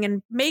making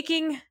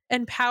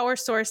and power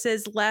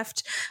sources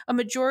left a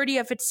majority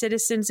of its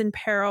citizens in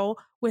peril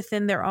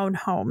within their own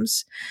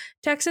homes?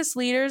 Texas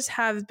leaders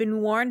have been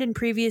warned in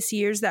previous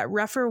years that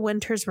rougher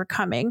winters were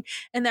coming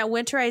and that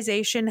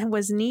winterization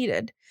was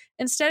needed.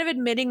 Instead of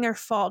admitting their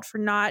fault for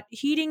not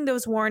heeding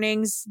those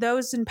warnings,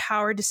 those in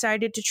power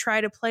decided to try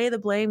to play the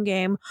blame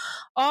game,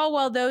 all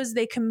while those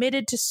they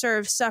committed to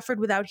serve suffered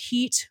without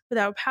heat,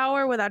 without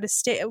power, without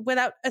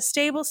a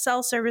stable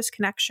cell service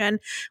connection,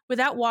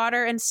 without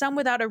water, and some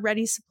without a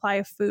ready supply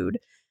of food.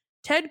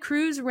 Ted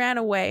Cruz ran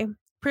away,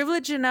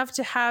 privileged enough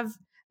to have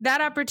that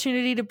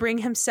opportunity to bring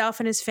himself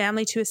and his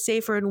family to a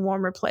safer and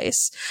warmer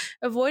place,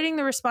 avoiding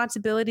the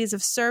responsibilities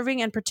of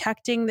serving and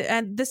protecting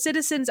the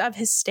citizens of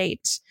his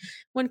state.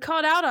 When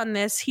called out on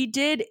this, he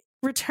did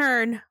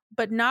return,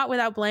 but not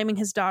without blaming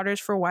his daughters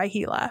for why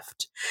he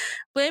left.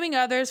 Blaming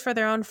others for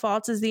their own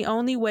faults is the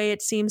only way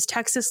it seems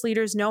Texas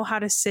leaders know how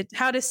to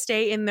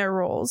stay in their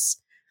roles.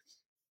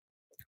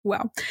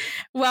 Well,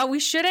 we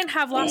shouldn't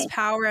have lost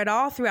power at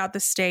all throughout the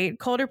state.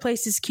 Colder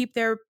places keep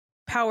their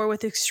power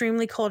with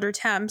extremely colder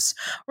temps.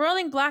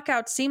 Rolling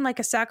blackouts seemed like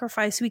a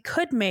sacrifice we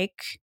could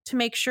make to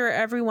make sure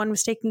everyone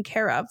was taken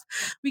care of.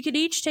 We could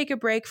each take a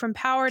break from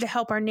power to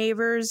help our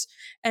neighbors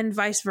and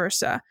vice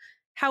versa.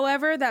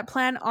 However, that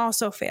plan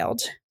also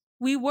failed.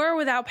 We were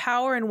without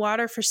power and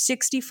water for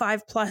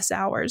 65 plus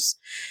hours.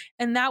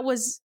 And that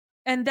was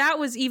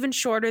even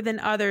shorter than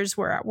others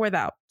were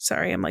without.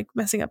 Sorry, I'm like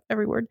messing up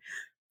every word.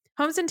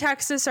 Homes in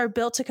Texas are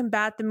built to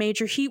combat the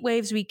major heat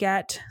waves we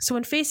get, so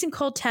when facing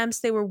cold temps,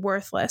 they were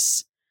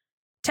worthless.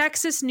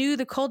 Texas knew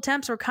the cold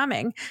temps were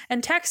coming,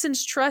 and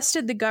Texans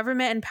trusted the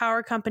government and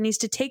power companies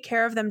to take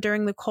care of them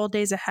during the cold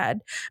days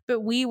ahead,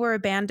 but we were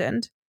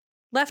abandoned.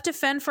 Left to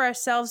fend for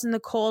ourselves in the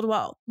cold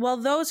while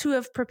those who could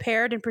have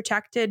prepared and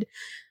protected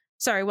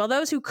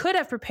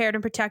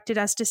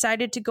us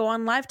decided to go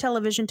on live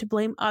television to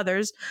blame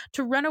others,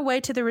 to run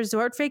away to the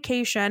resort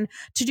vacation,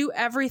 to do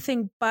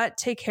everything but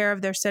take care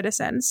of their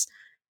citizens.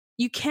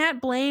 You can't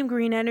blame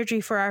green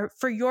energy for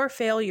your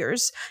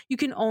failures. You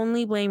can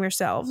only blame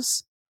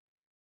yourselves.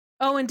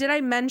 Oh, and did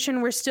I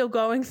mention we're still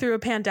going through a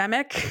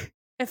pandemic?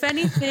 If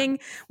anything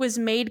was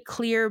made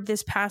clear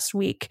this past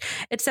week,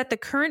 it's that the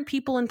current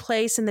people in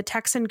place in the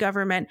Texan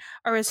government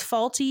are as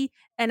faulty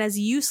and as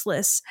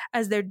useless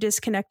as their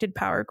disconnected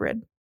power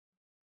grid.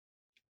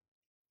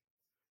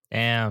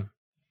 Damn.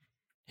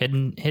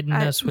 Hitting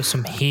us with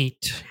some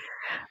heat.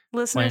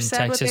 Listeners said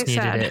Texas what they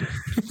needed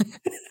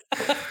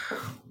it.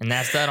 And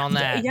that's that on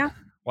that. Yeah.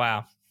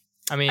 Wow.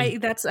 I mean, I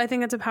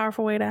think that's a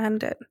powerful way to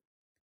end it.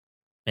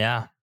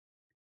 Yeah.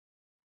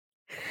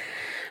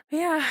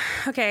 Yeah.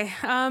 Okay.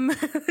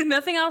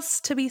 Nothing else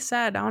to be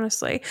said,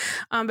 honestly.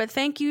 But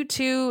thank you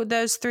to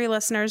those 3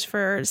 listeners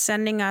for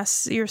sending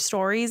us your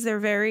stories. They're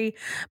very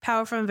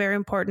powerful and very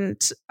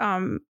important.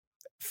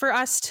 For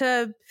us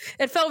I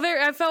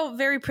felt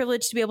very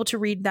privileged to be able to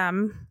read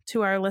them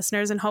to our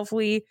listeners, and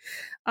hopefully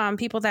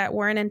people that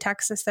weren't in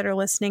Texas that are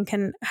listening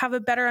can have a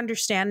better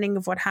understanding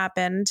of what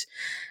happened.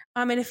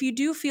 And if you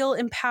do feel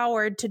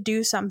empowered to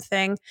do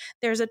something,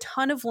 there's a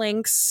ton of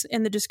links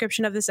in the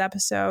description of this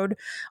episode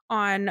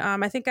on,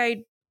 I think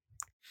I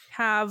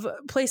have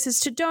places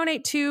to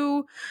donate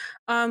to,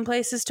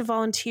 places to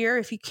volunteer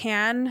if you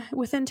can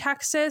within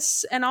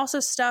Texas, and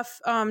also stuff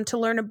to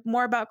learn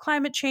more about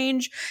climate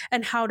change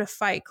and how to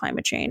fight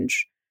climate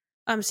change.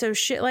 So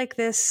shit like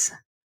this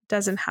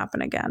doesn't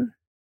happen again.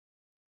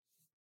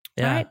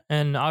 Yeah. Right?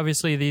 And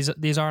obviously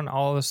these aren't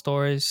all the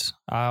stories.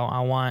 I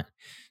want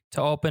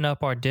to open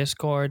up our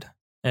Discord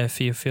if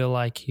you feel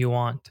like you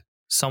want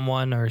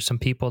someone or some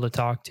people to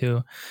talk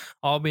to.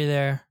 I'll be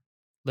there.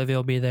 Livia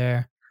will be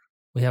there.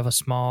 We have a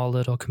small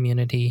little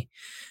community.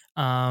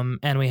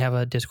 And we have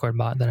a Discord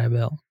bot that I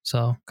built.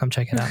 So come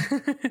check it out.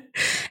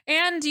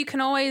 And you can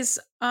always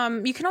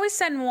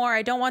send more.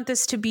 I don't want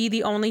this to be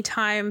the only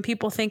time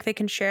people think they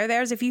can share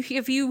theirs. If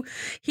you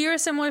hear a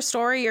similar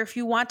story, or if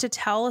you want to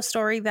tell a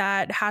story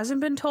that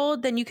hasn't been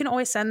told, then you can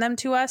always send them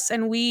to us.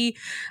 And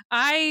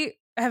I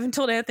haven't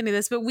told Anthony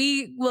this, but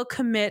we will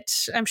commit,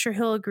 I'm sure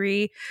he'll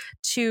agree,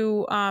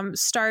 to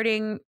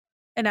starting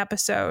an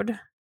episode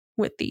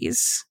with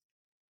these.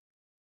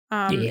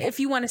 If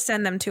you want to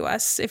send them to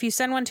us. If you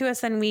send one to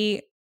us, then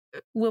we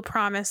will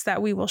promise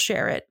that we will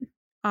share it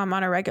on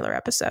a regular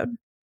episode.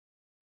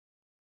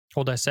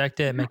 We'll dissect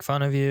it, make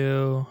fun of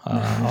you,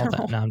 all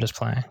that. No, I'm just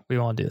playing. We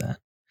won't do that.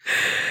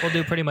 We'll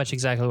do pretty much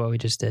exactly what we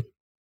just did.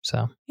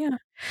 So yeah.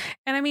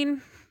 And I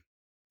mean,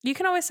 you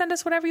can always send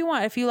us whatever you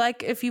want. If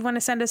you want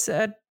to send us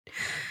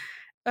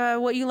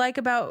what you like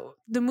about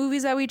the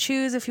movies that we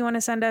choose, if you want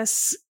to send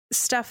us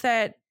stuff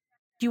that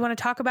you want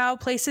to talk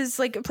about, places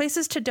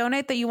to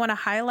donate that you want to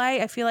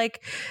highlight. I feel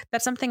like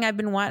that's something we've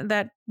been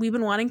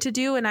wanting to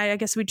do, and I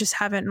guess we just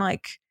haven't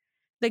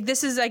like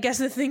this is, I guess,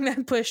 the thing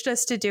that pushed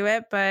us to do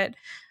it. But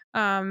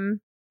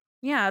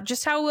yeah,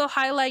 just how we'll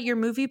highlight your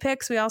movie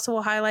picks. We also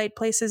will highlight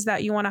places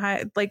that you want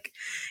to like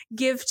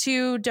give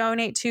to,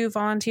 donate to,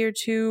 volunteer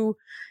to,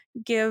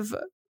 give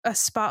a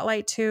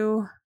spotlight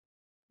to.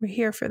 We're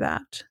here for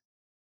that.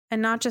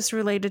 And not just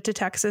related to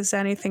Texas,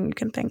 anything you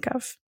can think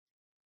of.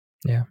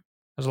 Yeah.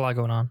 There's a lot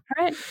going on.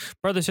 All right.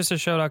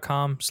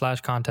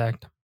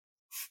 brothersistershow.com/contact.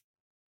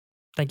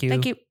 Thank you.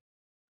 Thank you.